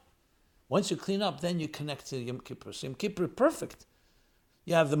clean up. Once you clean up, then you connect to Yom Kippur. So Yom Kippur is perfect.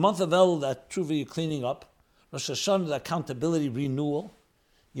 You have the month of Elul, that tshuva you're cleaning up. Rosh Hashanah, the accountability renewal.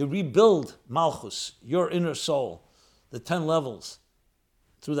 You rebuild Malchus, your inner soul, the 10 levels.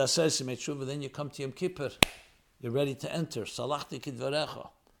 Through that Seisimei Tshuva, then you come to Yom Kippur. You're ready to enter. Salachti Kidvarecha.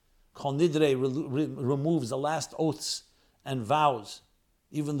 Kol Nidrei removes the last oaths and vows,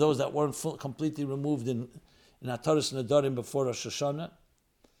 even those that weren't completely removed in Ataris Nadarim before Rosh Hashanah,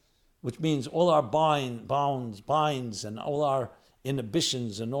 which means all our binds, and all our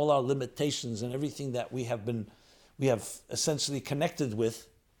inhibitions and all our limitations and everything that we have essentially connected with.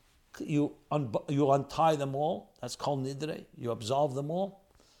 You untie them all. That's called nidrei. You absolve them all.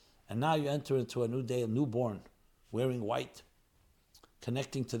 And now you enter into a new day, a newborn, wearing white,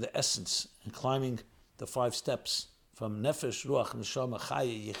 connecting to the essence and climbing the 5 steps from nefesh, ruach, neshama,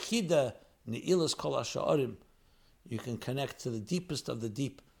 chaya, yechida, ne'ilas kol hasha'arim. You can connect to the deepest of the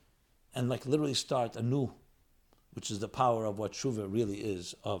deep and literally start anew, which is the power of what tshuva really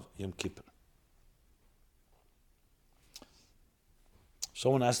is of Yom Kippur.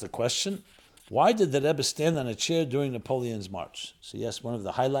 Someone asked the question, why did the Rebbe stand on a chair during Napoleon's march? So yes, one of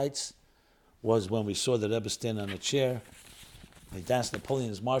the highlights was when we saw the Rebbe stand on a chair. They danced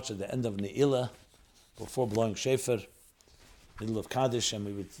Napoleon's march at the end of Ne'ilah, before blowing Shofar. middle of Kaddish, and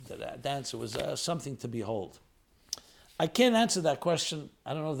we would dance. It was something to behold. I can't answer that question.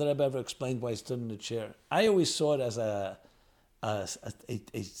 I don't know if the Rebbe ever explained why he stood in the chair. I always saw it as a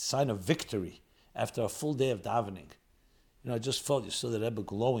sign of victory after a full day of davening. I just felt, you saw the Rebbe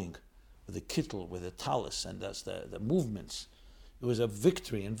glowing with the kittel, with the talis, and that's the movements. It was a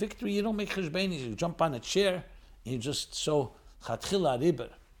victory. And victory, you don't make cheshbenis. You jump on a chair, and you just so chatchila riber.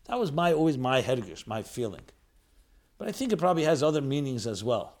 That was always my hergish, my feeling. But I think it probably has other meanings as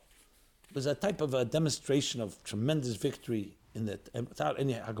well. It was a type of a demonstration of tremendous victory without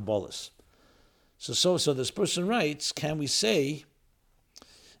any hagbolas. So this person writes, can we say,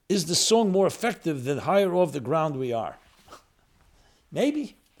 is the song more effective the higher off the ground we are?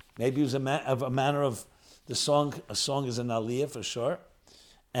 Maybe. Maybe it was a manner of the song. A song is an aliyah for sure.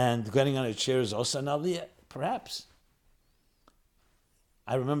 And getting on a chair is also an aliyah, perhaps.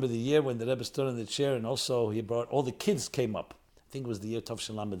 I remember the year when the Rebbe stood on the chair, and also he brought, all the kids came up. I think it was the year Tov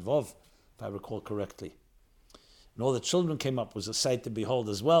Lamed Vov, if I recall correctly. And all the children came up. It was a sight to behold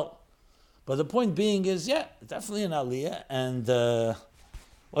as well. But the point being is, yeah, definitely an aliyah. And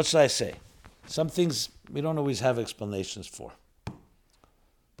what should I say? Some things we don't always have explanations for.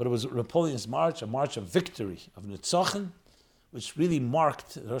 But it was Napoleon's march, a march of victory, of Nitzochen, which really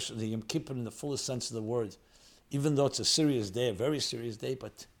marked the Yom Kippur in the fullest sense of the word. Even though it's a serious day, a very serious day,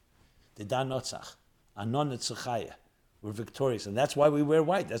 but the Da Notzach, Anon Nitzachaya, we're victorious. And that's why we wear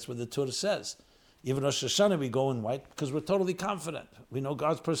white. That's what the Torah says. Even Rosh Hashana we go in white because we're totally confident. We know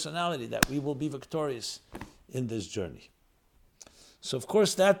God's personality, that we will be victorious in this journey. So of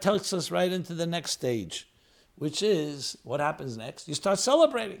course that takes us right into the next stage, which is, what happens next? You start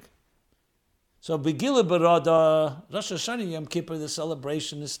celebrating. So Begila Barada, Rosh Hashanah Yom Kippur, the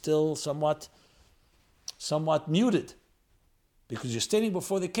celebration is still somewhat muted, because you're standing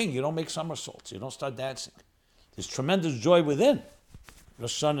before the king. You don't make somersaults. You don't start dancing. There's tremendous joy within.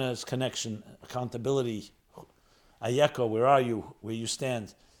 Rosh Hashanah's connection, accountability, Ayeko, where are you, where you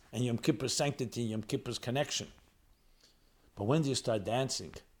stand, and Yom Kippur's sanctity, Yom Kippur's connection. But when do you start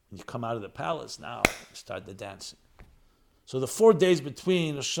dancing? When you come out of the palace, now you start the dancing. So the 4 days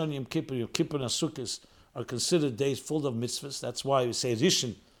between Rosh Hashanah, Yom Kippur, and Sukkot are considered days full of mitzvahs. That's why we say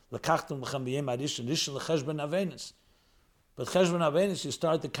Rishon, L'kachtem l'chem b'yem ha'rishon, Rishon l'cheshbon avenis. But cheshbon avenis, you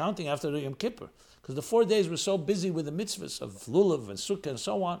start the counting after the Yom Kippur. Because the 4 days were so busy with the mitzvahs of Lulav and Sukkah and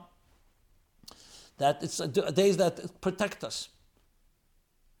so on, that it's days that protect us.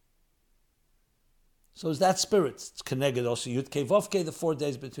 So it's that spirit. It's connected also. Yud Kei Vav Kei, the 4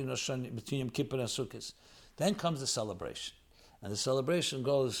 days between Yom Kippur and Sukkot. Then comes the celebration. And the celebration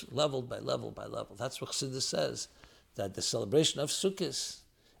goes level by level by level. That's what Chassidus says, that the celebration of Sukkot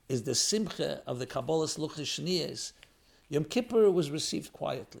is the simcha of the Kabbalah's Luchas Shniyas. Yom Kippur was received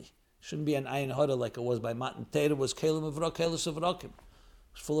quietly. Shouldn't be an ayin hara like it was by Matan Torah. It was Kelim Avrak, Kelis Avrakim. It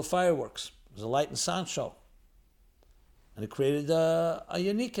was full of fireworks. It was a light and sound show. And it created a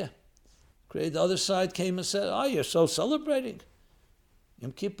Yanika. Created the other side came and said, oh, you're so celebrating.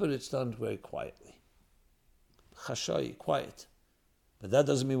 Yom Kippur, it's done very quietly. Chashoyi, quiet. But that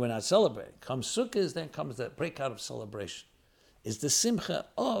doesn't mean we're not celebrating. Comes Sukkot, then comes the breakout of celebration. Is the simcha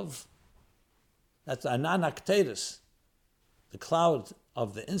of, that's Anan Akteris, the cloud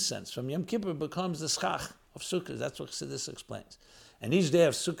of the incense from Yom Kippur becomes the schach of Sukkot. That's what Chassidus explains. And each day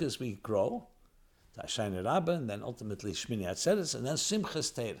of Sukkot we grow, Tashayin Rabbah, and then ultimately Shmini Atzeres, and then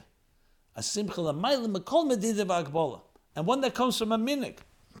Simchas Torah. A simcha l'mayla mekol medidah v'agbola, and one that comes from a minig.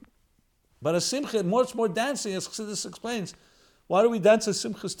 But a simcha, much more dancing, as Chassidus explains. Why do we dance at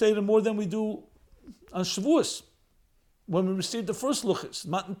Simchas Torah more than we do on Shavuos, when we receive the first luchas,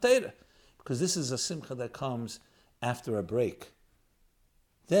 Matan Torah? Because this is a simcha that comes after a break.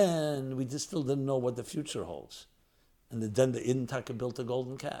 Then we just still didn't know what the future holds. And then the Idn built a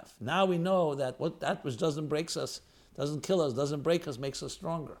golden calf. Now we know that that which doesn't break us, doesn't kill us, doesn't break us, makes us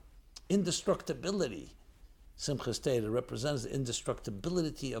stronger. Indestructibility. Simchas Torah represents the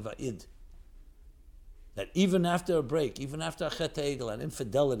indestructibility of Id. That even after a break, even after a chet egel, and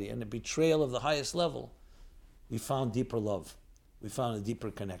infidelity and a betrayal of the highest level, we found deeper love. We found a deeper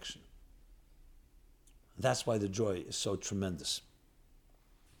connection. That's why the joy is so tremendous.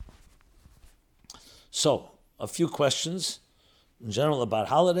 So, a few questions in general about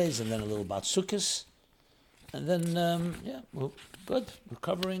holidays, and then a little about Sukkot. And then, well, good. We're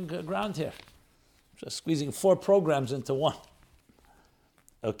covering ground here. Just squeezing 4 programs into one.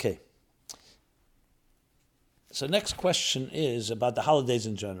 Okay. So next question is about the holidays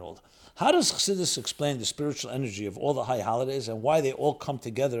in general. How does Chassidus explain the spiritual energy of all the high holidays and why they all come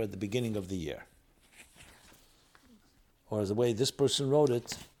together at the beginning of the year? Or the way this person wrote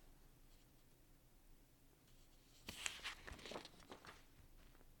it,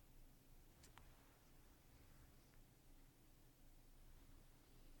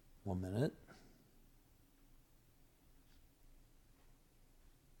 1 minute.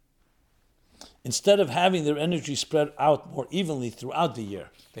 Instead of having their energy spread out more evenly throughout the year,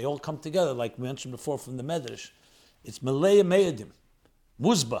 they all come together, like we mentioned before from the Medrash. It's Malaya Me'edim,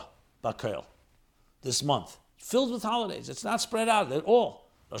 Muzba Bakel, this month, filled with holidays. It's not spread out at all.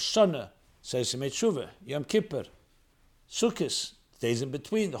 Rosh Hashana, TESHUVA, Yom Kippur, Sukkos, days in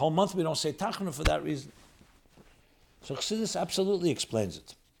between. The whole month we don't say Tachna for that reason. So Chassidus absolutely explains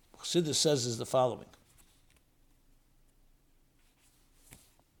it. Chassidus says is the following.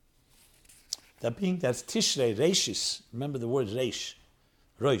 That's Tishrei, Reishis. Remember the word Reish.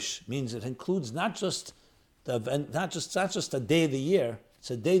 Rosh means it includes not just a day of the year. It's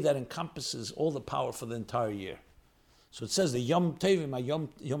a day that encompasses all the power for the entire year. So it says the Yom Tevim,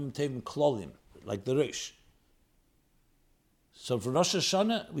 Yom Tevim Klolim, like the Rosh. So for Rosh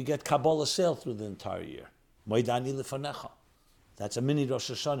Hashana, we get Kabbalah sale through the entire year. Moedani Lefanecha. That's a mini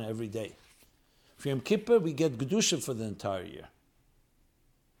Rosh Hashana every day. For Yom Kippur, we get Gedusha for the entire year.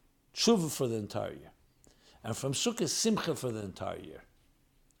 Tshuva for the entire year. And from Sukkah, Simcha for the entire year.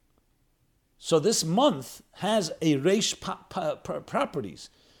 So this month has a reish properties.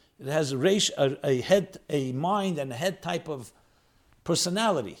 It has a reish, a head, a mind, and a head type of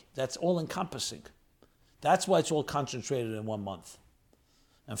personality that's all encompassing. That's why it's all concentrated in 1 month.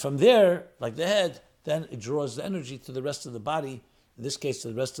 And from there, like the head, then it draws the energy to the rest of the body, in this case to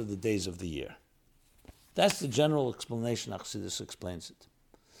the rest of the days of the year. That's the general explanation. Chassidus explains it.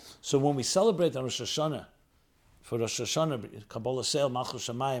 So when we celebrate on Rosh Hashanah, for Rosh Hashanah, Kabbalah Seil, Malchus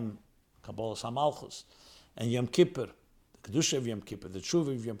Shamayim, Kabbalah Samalchus, and Yom Kippur, the Kedusha of Yom Kippur, the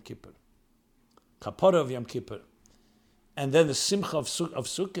Tshuva of Yom Kippur, Kapara of Yom Kippur, and then the Simcha of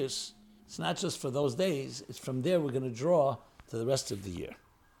Sukkos, it's not just for those days, it's from there we're going to draw to the rest of the year.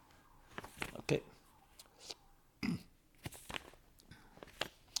 Okay.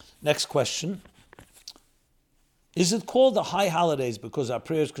 Next question. Is it called the high holidays because our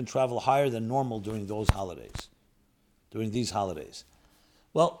prayers can travel higher than normal during those holidays, during these holidays?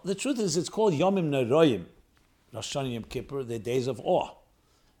 Well, the truth is it's called Yomim Neroyim, Rosh Hashanah Yom Kippur, the days of awe.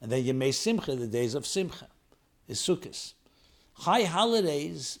 And then Yemei Simcha, the days of Simcha, is Sukkos. High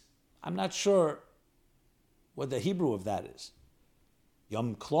holidays, I'm not sure what the Hebrew of that is.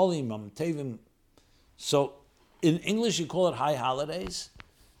 Yom Klolim, Yom Tevim. So in English you call it high holidays.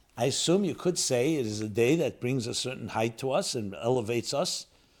 I assume you could say it is a day that brings a certain height to us and elevates us,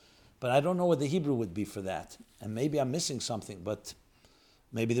 but I don't know what the Hebrew would be for that. And maybe I'm missing something, but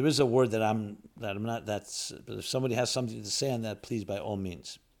maybe there is a word that I'm not. But if somebody has something to say on that, please, by all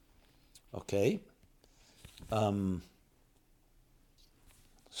means. Okay. So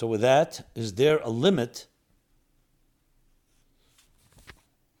with that, is there a limit?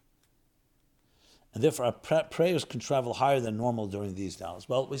 And therefore, our prayers can travel higher than normal during these hours.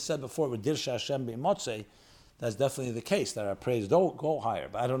 Well, we said before, with Dirsha Hashem B'Motzei, that's definitely the case, that our prayers don't go higher.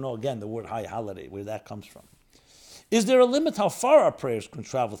 But I don't know, again, the word high holiday, where that comes from. Is there a limit how far our prayers can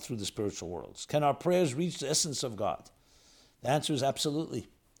travel through the spiritual worlds? Can our prayers reach the essence of God? The answer is absolutely.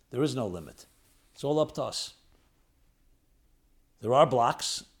 There is no limit. It's all up to us. There are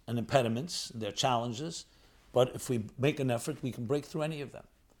blocks and impediments, and there are challenges, but if we make an effort, we can break through any of them.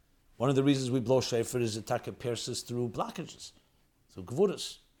 One of the reasons we blow shofar is it pierces through blockages, through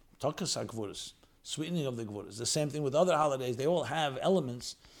gvuras, tokas ha-gvuras, sweetening of the gvuras. The same thing with other holidays. They all have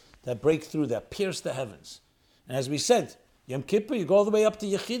elements that break through, that pierce the heavens. And as we said, Yom Kippur, you go all the way up to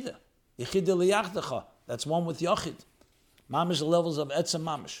Yechida. Yechida liyachdecha. That's one with Yachid. Mamish, the levels of Etzem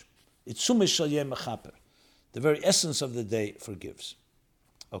Mamish. It's Sumish shal yeh mechaper. The very essence of the day forgives.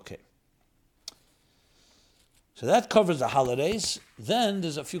 Okay. So that covers the holidays. Then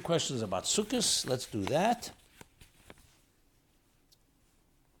there's a few questions about Sukkos. Let's do that.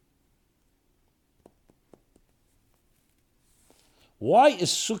 Why is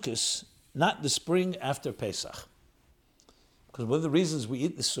Sukkos not the spring after Pesach? Because one of the reasons we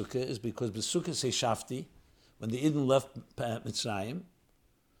eat the Sukkah is because the Sukkah say Shafti, when the Eden left Mitzrayim,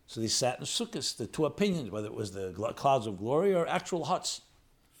 so they sat in Sukkos, the two opinions, whether it was the clouds of glory or actual huts.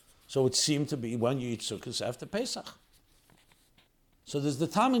 So it seemed to be when you eat Sukkos after Pesach. So there's the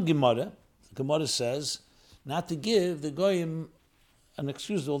Talmud Gemara. The Gemara says not to give the Goyim an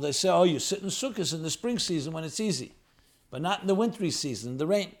excuse. Well, they say, oh, you sit in Sukkos in the spring season when it's easy, but not in the wintry season, in the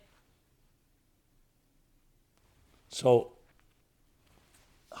rain. So,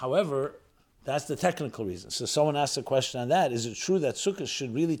 however, that's the technical reason. So someone asked a question on that. Is it true that Sukkot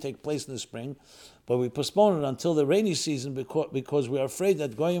should really take place in the spring, but we postpone it until the rainy season because we are afraid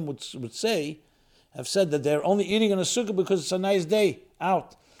that Goyim would have said that they're only eating on a Sukkah because it's a nice day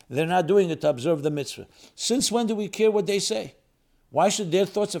out. They're not doing it to observe the mitzvah. Since when do we care what they say? Why should their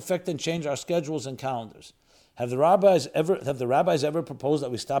thoughts affect and change our schedules and calendars? Have the rabbis ever proposed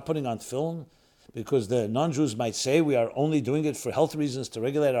that we stop putting on tefillin because the non-Jews might say we are only doing it for health reasons to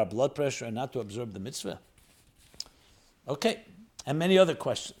regulate our blood pressure and not to observe the mitzvah? Okay, and many other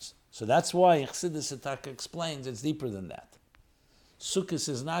questions. So that's why Chassidus explains it's deeper than that. Sukkah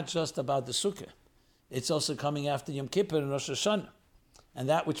is not just about the Sukkah. It's also coming after Yom Kippur and Rosh Hashana. And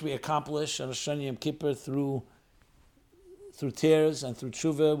that which we accomplish on Rosh Hashana Yom Kippur through tears and through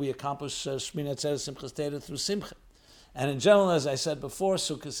tshuva, we accomplish Shmini Atzeres Simchas Torah through Simcha. And in general, as I said before,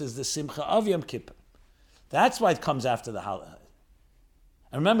 Sukkah is the Simcha of Yom Kippur. That's why it comes after the holiday.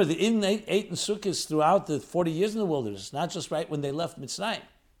 And remember, the Eden ate in Sukkahs throughout the 40 years in the wilderness, not just right when they left Mitzrayim.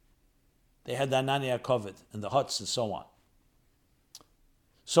 They had the Anani HaKoved and the huts and so on.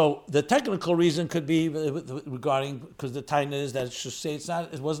 So the technical reason could be regarding, because the Tanya is that it should say it's not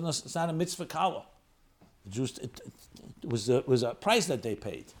a mitzvah kala. The Jews, it was a price that they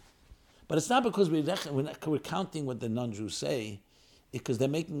paid. But it's not because we're counting what the non-Jews say, because they're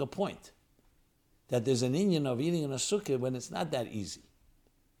making a point. That there's an inyan of eating in a sukkah when it's not that easy.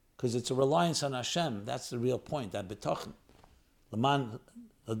 Because it's a reliance on Hashem. That's the real point, that betochen. Leman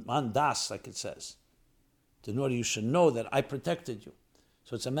das, like it says. In order you should know that I protected you.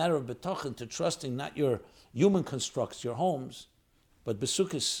 So it's a matter of betochen, to trusting not your human constructs, your homes, but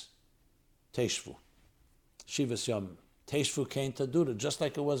besukkis teshvu. Shivas yom. Teshvu kein tadura, just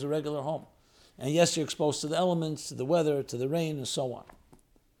like it was a regular home. And yes, you're exposed to the elements, to the weather, to the rain, and so on.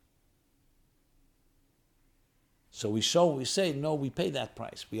 So we say, no, we pay that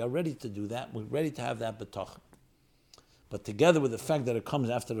price. We are ready to do that. We're ready to have that betochen. But together with the fact that it comes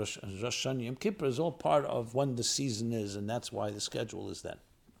after Rosh Hashanah Yom Kippur is all part of when the season is, and that's why the schedule is then.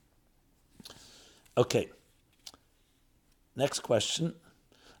 Okay. Next question.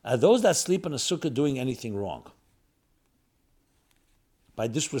 Are those that sleep in a sukkah doing anything wrong? By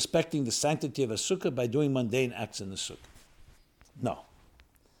disrespecting the sanctity of a sukkah, by doing mundane acts in the sukkah? No.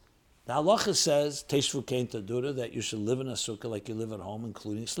 The halacha says, Teshvu kein tadura, that you should live in a sukkah like you live at home,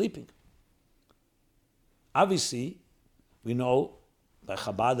 including sleeping. Obviously, we know by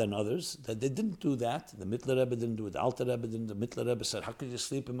Chabad and others that they didn't do that. The Mittler Rebbe didn't do it. The Alter Rebbe didn't. The Mittler Rebbe said, how could you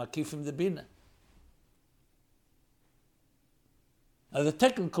sleep in Makifim de Bina? Now, the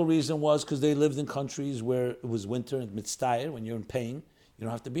technical reason was because they lived in countries where it was winter and mitztayr, when you're in pain, you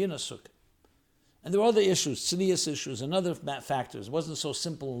don't have to be in a sukkah. And there were other issues, tznius issues, and other factors. It wasn't so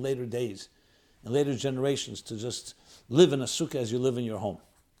simple in later days, in later generations, to just live in a sukkah as you live in your home.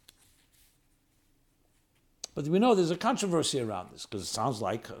 But we know there's a controversy around this, because it sounds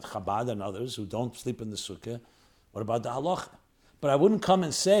like Chabad and others who don't sleep in the sukkah, what about the halacha? But I wouldn't come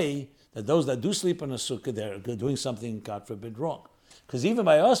and say that those that do sleep in a sukkah, they're doing something, God forbid, wrong. Because even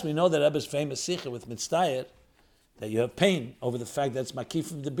by us, we know that Rebbe's famous sikha with mitztayr, that you have pain over the fact that it's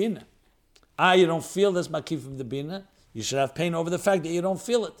makifim de bina. You don't feel that's makifim de bina. You should have pain over the fact that you don't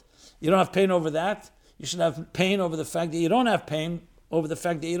feel it. You don't have pain over that. You should have pain over the fact that you don't have pain, over the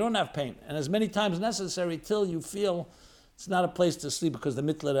fact that you don't have pain. And as many times necessary till you feel it's not a place to sleep, because the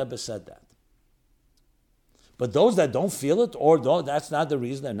Mittler Rebbe said that. But those that don't feel it, or that's not the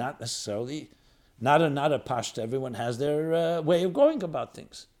reason, they're not necessarily, not a pashta. Everyone has their way of going about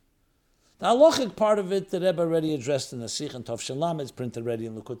things. The halachic part of it, the Rebbe already addressed in the Sikh and Tov Shalom, it's printed already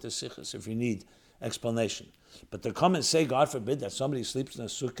in Likutei Sichos if you need explanation. But to come and say, God forbid, that somebody sleeps in a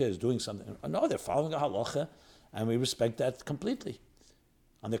sukkah is doing something, no, they're following a halacha, and we respect that completely.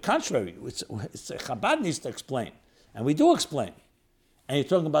 On the contrary, it's Chabad needs to explain, and we do explain. And you're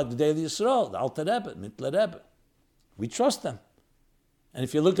talking about the Day of the Yisrael, the Alter Rebbe, Mittler Rebbe. We trust them. And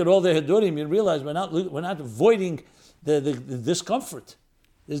if you look at all their Hidurim, you realize we're not avoiding the discomfort.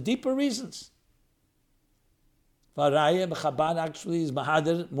 There's deeper reasons. Varaya, Chabad actually is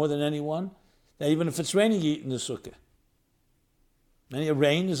Mahadir more than anyone, that even if it's raining, you eat in the sukkah. And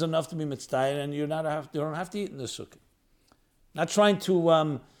rain is enough to be mitzvah, and you don't have to eat in the sukkah. Not trying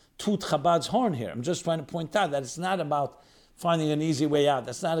to toot Chabad's horn here. I'm just trying to point out that it's not about finding an easy way out.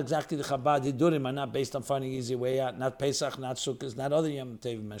 That's not exactly the Chabad Hidurim are not based on finding an easy way out. Not Pesach, not Sukkot, not other Yom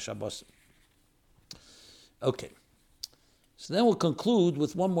Tovim and Shabbos. Okay. So then we'll conclude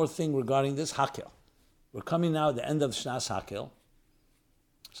with one more thing regarding this Hakhel. We're coming now at the end of Shnas Hakhel.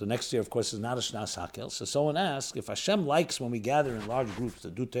 So next year, of course, is not a Shnas Hakhel. So someone asks, if Hashem likes when we gather in large groups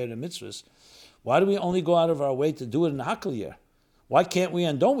to do Torah and mitzvahs, why do we only go out of our way to do it in the Hakhel year? Why can't we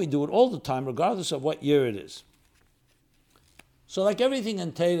and don't we do it all the time, regardless of what year it is? So like everything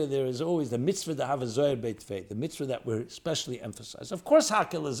in Torah, there is always the mitzvah to have a zoyer beit fei, the mitzvah that we're especially emphasized. Of course,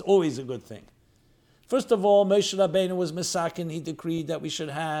 Hakhel is always a good thing. First of all, Moshe Rabbeinu was Mesakin. He decreed that we should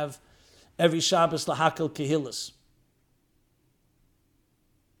have every Shabbos lahakel kehillas.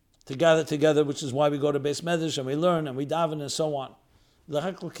 to gather together, which is why we go to Beis Medrash and we learn and we daven and so on. The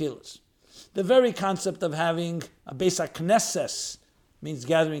Hakhel kilos. The very concept of having a Beis Knesses means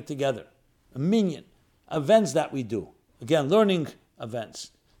gathering together. A minyan, events that we do. Again, learning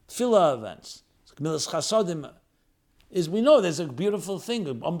events, tefillah events, Milas Chasodim, is we know there's a beautiful thing,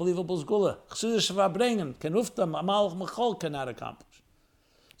 an unbelievable zgula. Chassidus Shofar bringen, kenufta malach machol cannot accomplish.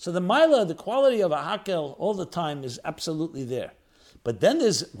 So the mila, the quality of a hakel all the time is absolutely there. But then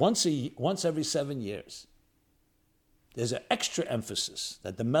there's once every 7 years, there's an extra emphasis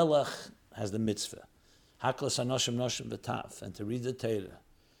that the melech has the mitzvah, hakel sanoshim noshim v'tav, and to read the Torah,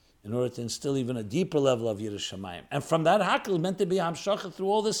 in order to instill even a deeper level of Yiras Shamayim. And from that hakel meant to be hamshachah through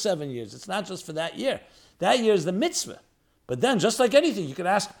all the 7 years. It's not just for that year. That year is the mitzvah. But then, just like anything, you could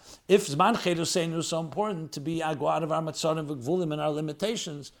ask, if Zman Cheduseinu is so important to be go out of our matzarim v'gvulim and our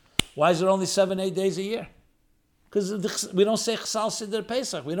limitations, why is it only 7-8 days a year? Because we don't say Chasal Siddur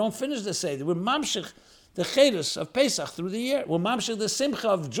Pesach. We don't finish the Seder. We're mamshich the Chedus of Pesach through the year. We're mamshich the Simcha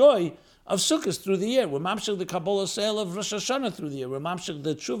of joy of Sukkot through the year. We're mamshich the Kabbalah Sale of Rosh Hashana through the year. We're mamshich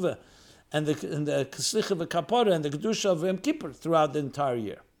the Tshuva and the Slicha v'Kapara and the Kedusha of Yom Kippur throughout the entire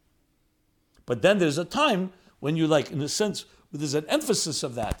year. But then there's a time when you in a sense, there's an emphasis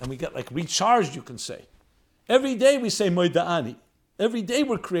of that, and we get recharged, you can say. Every day we say Moida'ani. Every day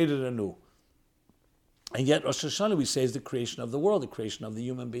we're created anew. And yet Rosh Hashanah we say is the creation of the world, the creation of the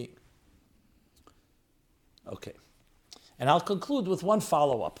human being. Okay. And I'll conclude with one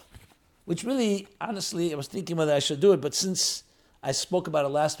follow-up, which really, honestly, I was thinking whether I should do it, but since I spoke about it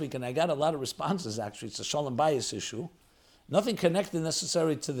last week and I got a lot of responses actually, it's a Shalom Bayis issue, nothing connected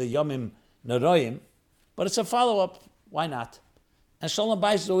necessarily to the Yomim Neroyim, but it's a follow-up, why not? And Shalom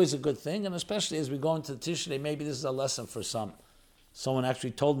Bayis is always a good thing, and especially as we go into TISHREI, maybe this is a lesson for some. Someone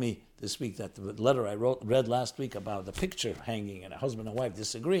actually told me this week that the letter I read last week about the picture hanging and a husband and wife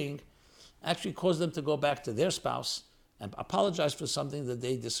disagreeing actually caused them to go back to their spouse and apologize for something that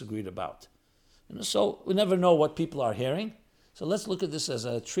they disagreed about. So we never know what people are hearing. So let's look at this as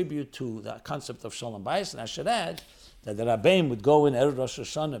a tribute to the concept of Shalom Bayis. And I should add that the Rabbeim would go in Erev Rosh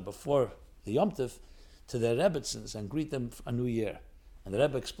Hashana before the Yom Tov to their Rebbetzins and greet them for a new year. And the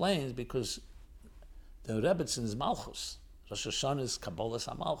Rebbe explains because the Rebbetzin is Malchus. Rosh Hashanah is Kabbalas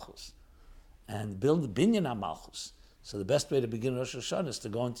HaMalchus. And build Binyan HaMalchus. So the best way to begin Rosh Hashanah is to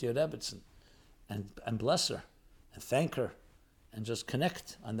go into your Rebbetzin and bless her and thank her and just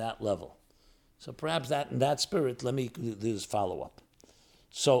connect on that level. So perhaps that in that spirit, let me do this follow-up.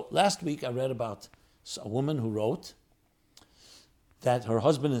 So last week I read about a woman who wrote that her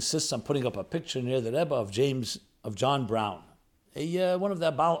husband insists on putting up a picture near the Rebbe of John Brown, one of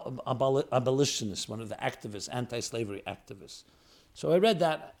the abolitionists, one of the activists, anti-slavery activists. So I read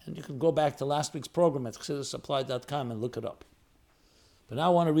that, and you can go back to last week's program at chassidusupply.com and look it up. But now I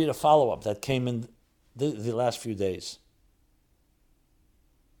want to read a follow-up that came in the last few days.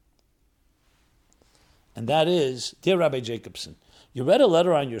 And that is, Dear Rabbi Jacobson, you read a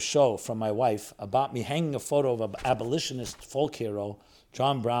letter on your show from my wife about me hanging a photo of an abolitionist folk hero,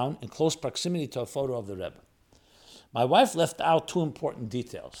 John Brown, in close proximity to a photo of the Rebbe. My wife left out two important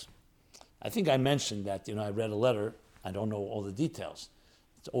details. I think I mentioned that, I read a letter, I don't know all the details.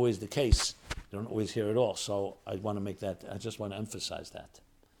 It's always the case. You don't always hear it all. So I just want to emphasize that.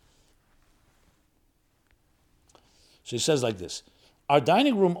 So he says like this, our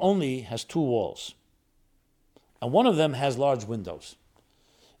dining room only has 2 walls, and one of them has large windows.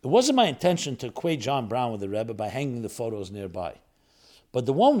 It wasn't my intention to equate John Brown with the Rebbe by hanging the photos nearby. But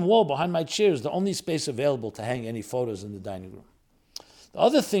the one wall behind my chair is the only space available to hang any photos in the dining room. The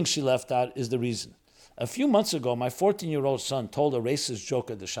other thing she left out is the reason. A few months ago, my 14-year-old son told a racist joke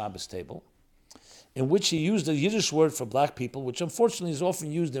at the Shabbos table, in which he used a Yiddish word for black people, which unfortunately is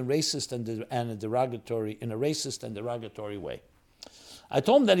often used in racist and a derogatory way. I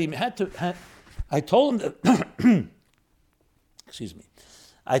told him that he had to. I told him that. Excuse me.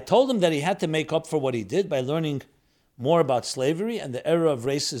 I told him that he had to make up for what he did by learning more about slavery and the era of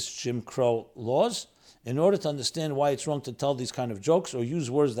racist Jim Crow laws in order to understand why it's wrong to tell these kind of jokes or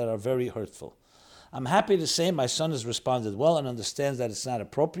use words that are very hurtful. I'm happy to say my son has responded well and understands that it's not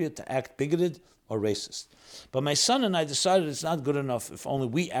appropriate to act bigoted or racist. But my son and I decided it's not good enough if only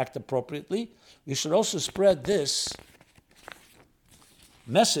we act appropriately. We should also spread this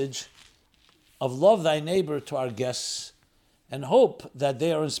message of love thy neighbor to our guests and hope that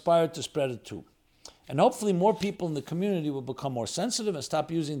they are inspired to spread it too. And hopefully more people in the community will become more sensitive and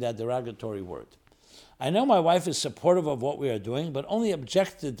stop using that derogatory word. I know my wife is supportive of what we are doing, but only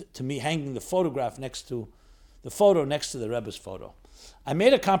objected to me hanging the photo next to the Rebbe's photo. I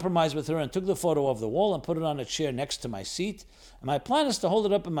made a compromise with her and took the photo off the wall and put it on a chair next to my seat. And my plan is to hold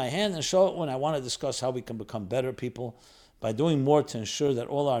it up in my hand and show it when I want to discuss how we can become better people by doing more to ensure that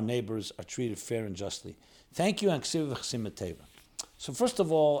all our neighbors are treated fair and justly. Thank you, and ksiv v'chsim teva. So first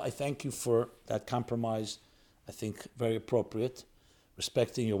of all, I thank you for that compromise. I think very appropriate,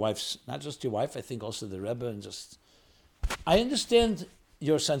 respecting your wife's, not just your wife, I think also the Rebbe, and just, I understand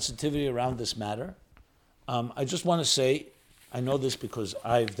your sensitivity around this matter. I just want to say, I know this because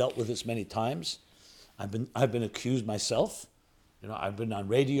I've dealt with this many times. I've been accused myself. I've been on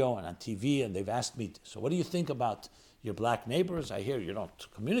radio and on TV, and they've asked me, so what do you think about your black neighbors? I hear you don't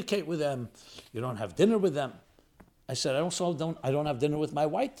communicate with them, you don't have dinner with them. I said, I don't have dinner with my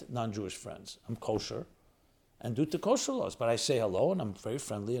white non-Jewish friends. I'm kosher, and due to kosher laws, but I say hello, and I'm very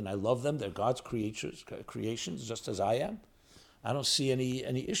friendly, and I love them. They're God's creations, just as I am. I don't see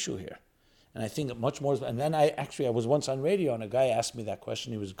any issue here. And I think much more, and then I was once on radio, and a guy asked me that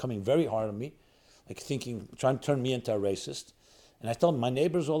question. He was coming very hard on me, trying to turn me into a racist. And I told him, my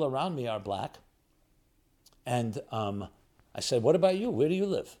neighbors all around me are black. And I said, what about you? Where do you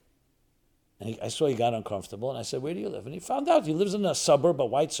live? And I saw he got uncomfortable, and I said, where do you live? And he found out he lives in a suburb, a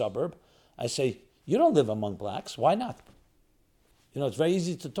white suburb. I say, you don't live among blacks. Why not? It's very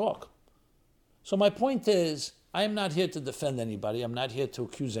easy to talk. So my point is, I am not here to defend anybody. I'm not here to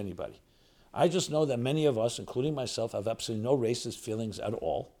accuse anybody. I just know that many of us, including myself, have absolutely no racist feelings at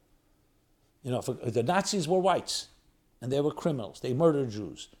all. The Nazis were whites, and they were criminals. They murdered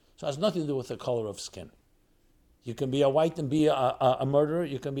Jews. So it has nothing to do with the color of skin. You can be a white and be a murderer.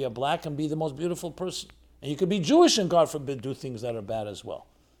 You can be a black and be the most beautiful person. And you can be Jewish and, God forbid, do things that are bad as well.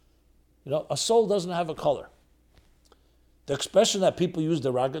 A soul doesn't have a color. The expression that people use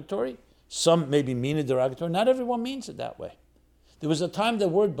derogatory, some maybe mean it derogatory. Not everyone means it that way. There was a time the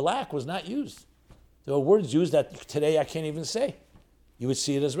word black was not used. There were words used that today I can't even say. You would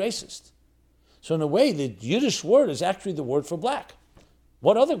see it as racist. So in a way, the Yiddish word is actually the word for black.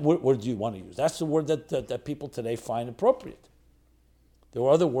 What other word do you want to use? That's the word that people today find appropriate. There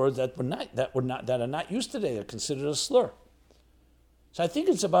were other words that are not used today. They're considered a slur. So I think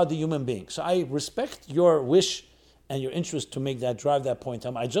it's about the human being. So I respect your wish and your interest to drive that point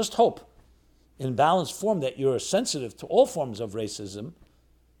home. I just hope, in balanced form, that you're sensitive to all forms of racism,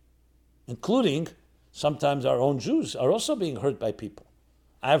 including sometimes our own Jews are also being hurt by people.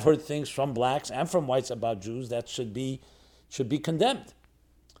 I've heard things from blacks and from whites about Jews that should be condemned.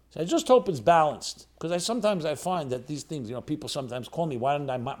 So I just hope it's balanced, because I find that these things, people sometimes call me, why didn't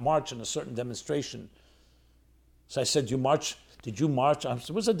I march in a certain demonstration? So I said, did you march?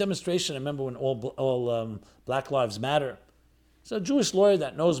 It was a demonstration, I remember, when all Black Lives Matter. So a Jewish lawyer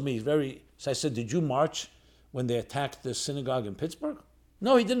that knows me so I said, did you march when they attacked the synagogue in Pittsburgh?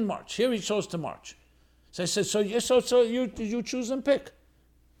 No, he didn't march. Here he chose to march. So I said, so you choose and pick.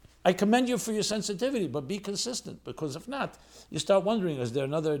 I commend you for your sensitivity, but be consistent, because if not, you start wondering, is there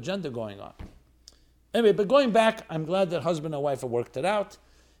another agenda going on? Anyway, but going back, I'm glad that husband and wife have worked it out.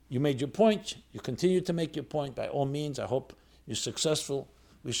 You made your point. You continue to make your point. By all means, I hope you're successful.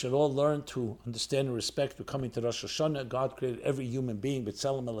 We should all learn to understand and respect. We're coming to Rosh Hashana. God created every human being,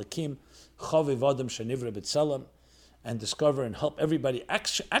 B'Tselem Elokim, Chaviv Adam Shenivra B'Tselem, and discover and help everybody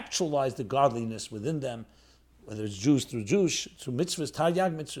actualize the godliness within them, whether it's Jews through mitzvahs,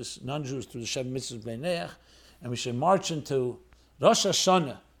 Taryag mitzvahs, non-Jews through the Shem mitzvahs Bnei Neach, and we should march into Rosh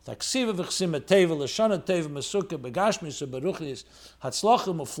Hashana, Taksiva v'chsim teva, Lashana teva, Sukkah, Begashmis, Beruchnis,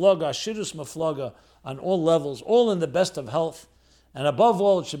 Hatzlacha muflaga, Shirus muflaga, on all levels, all in the best of health, and above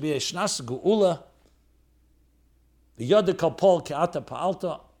all, it should be a Shnas Geula, V'yada Kalpol Ke'ata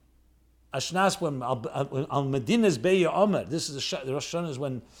Pa'alta, Ashnas when Al Medina's Beya Omer. This is the Rosh Hashanah is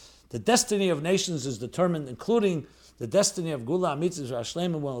when the destiny of nations is determined, including the destiny of Gula Amitzvah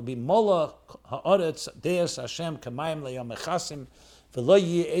Hashlem, when it will be Mola Ha'aretz Deus Hashem Kamayim Le'yom Echasim V'lo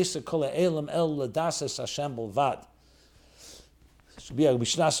Yi'esa Kol Ha'elam El L'Dases Hashem B'Lvad. It should be a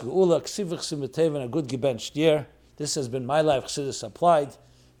Bishnas Geula, Ksiv V'chsim V'tev, and a good gebenched year. This has been my life, Chassidus applied.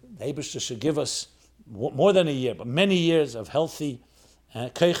 The Eibishter should give us more than a year, but many years of healthy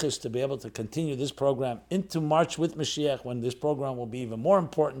keiches to be able to continue this program into March with Mashiach, when this program will be even more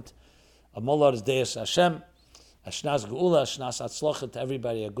important. Amolar Deus Hashem, Ashnas Geula, Ashnas Atzlocha, to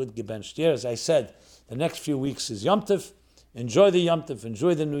everybody a good gebenched year. As I said, the next few weeks is Yom Tov. Enjoy the Yom Tov,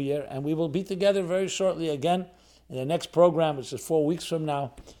 enjoy the New Year, and we will be together very shortly again in the next program, which is 4 weeks from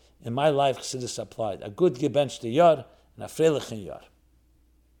now. In my life, Chassidus applied. A good gebenched yar and a freilichen yar.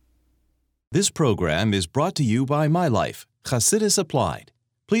 This program is brought to you by My Life, Chassidus Applied.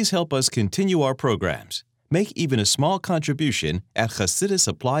 Please help us continue our programs. Make even a small contribution at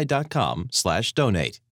chassidusapply.com/donate.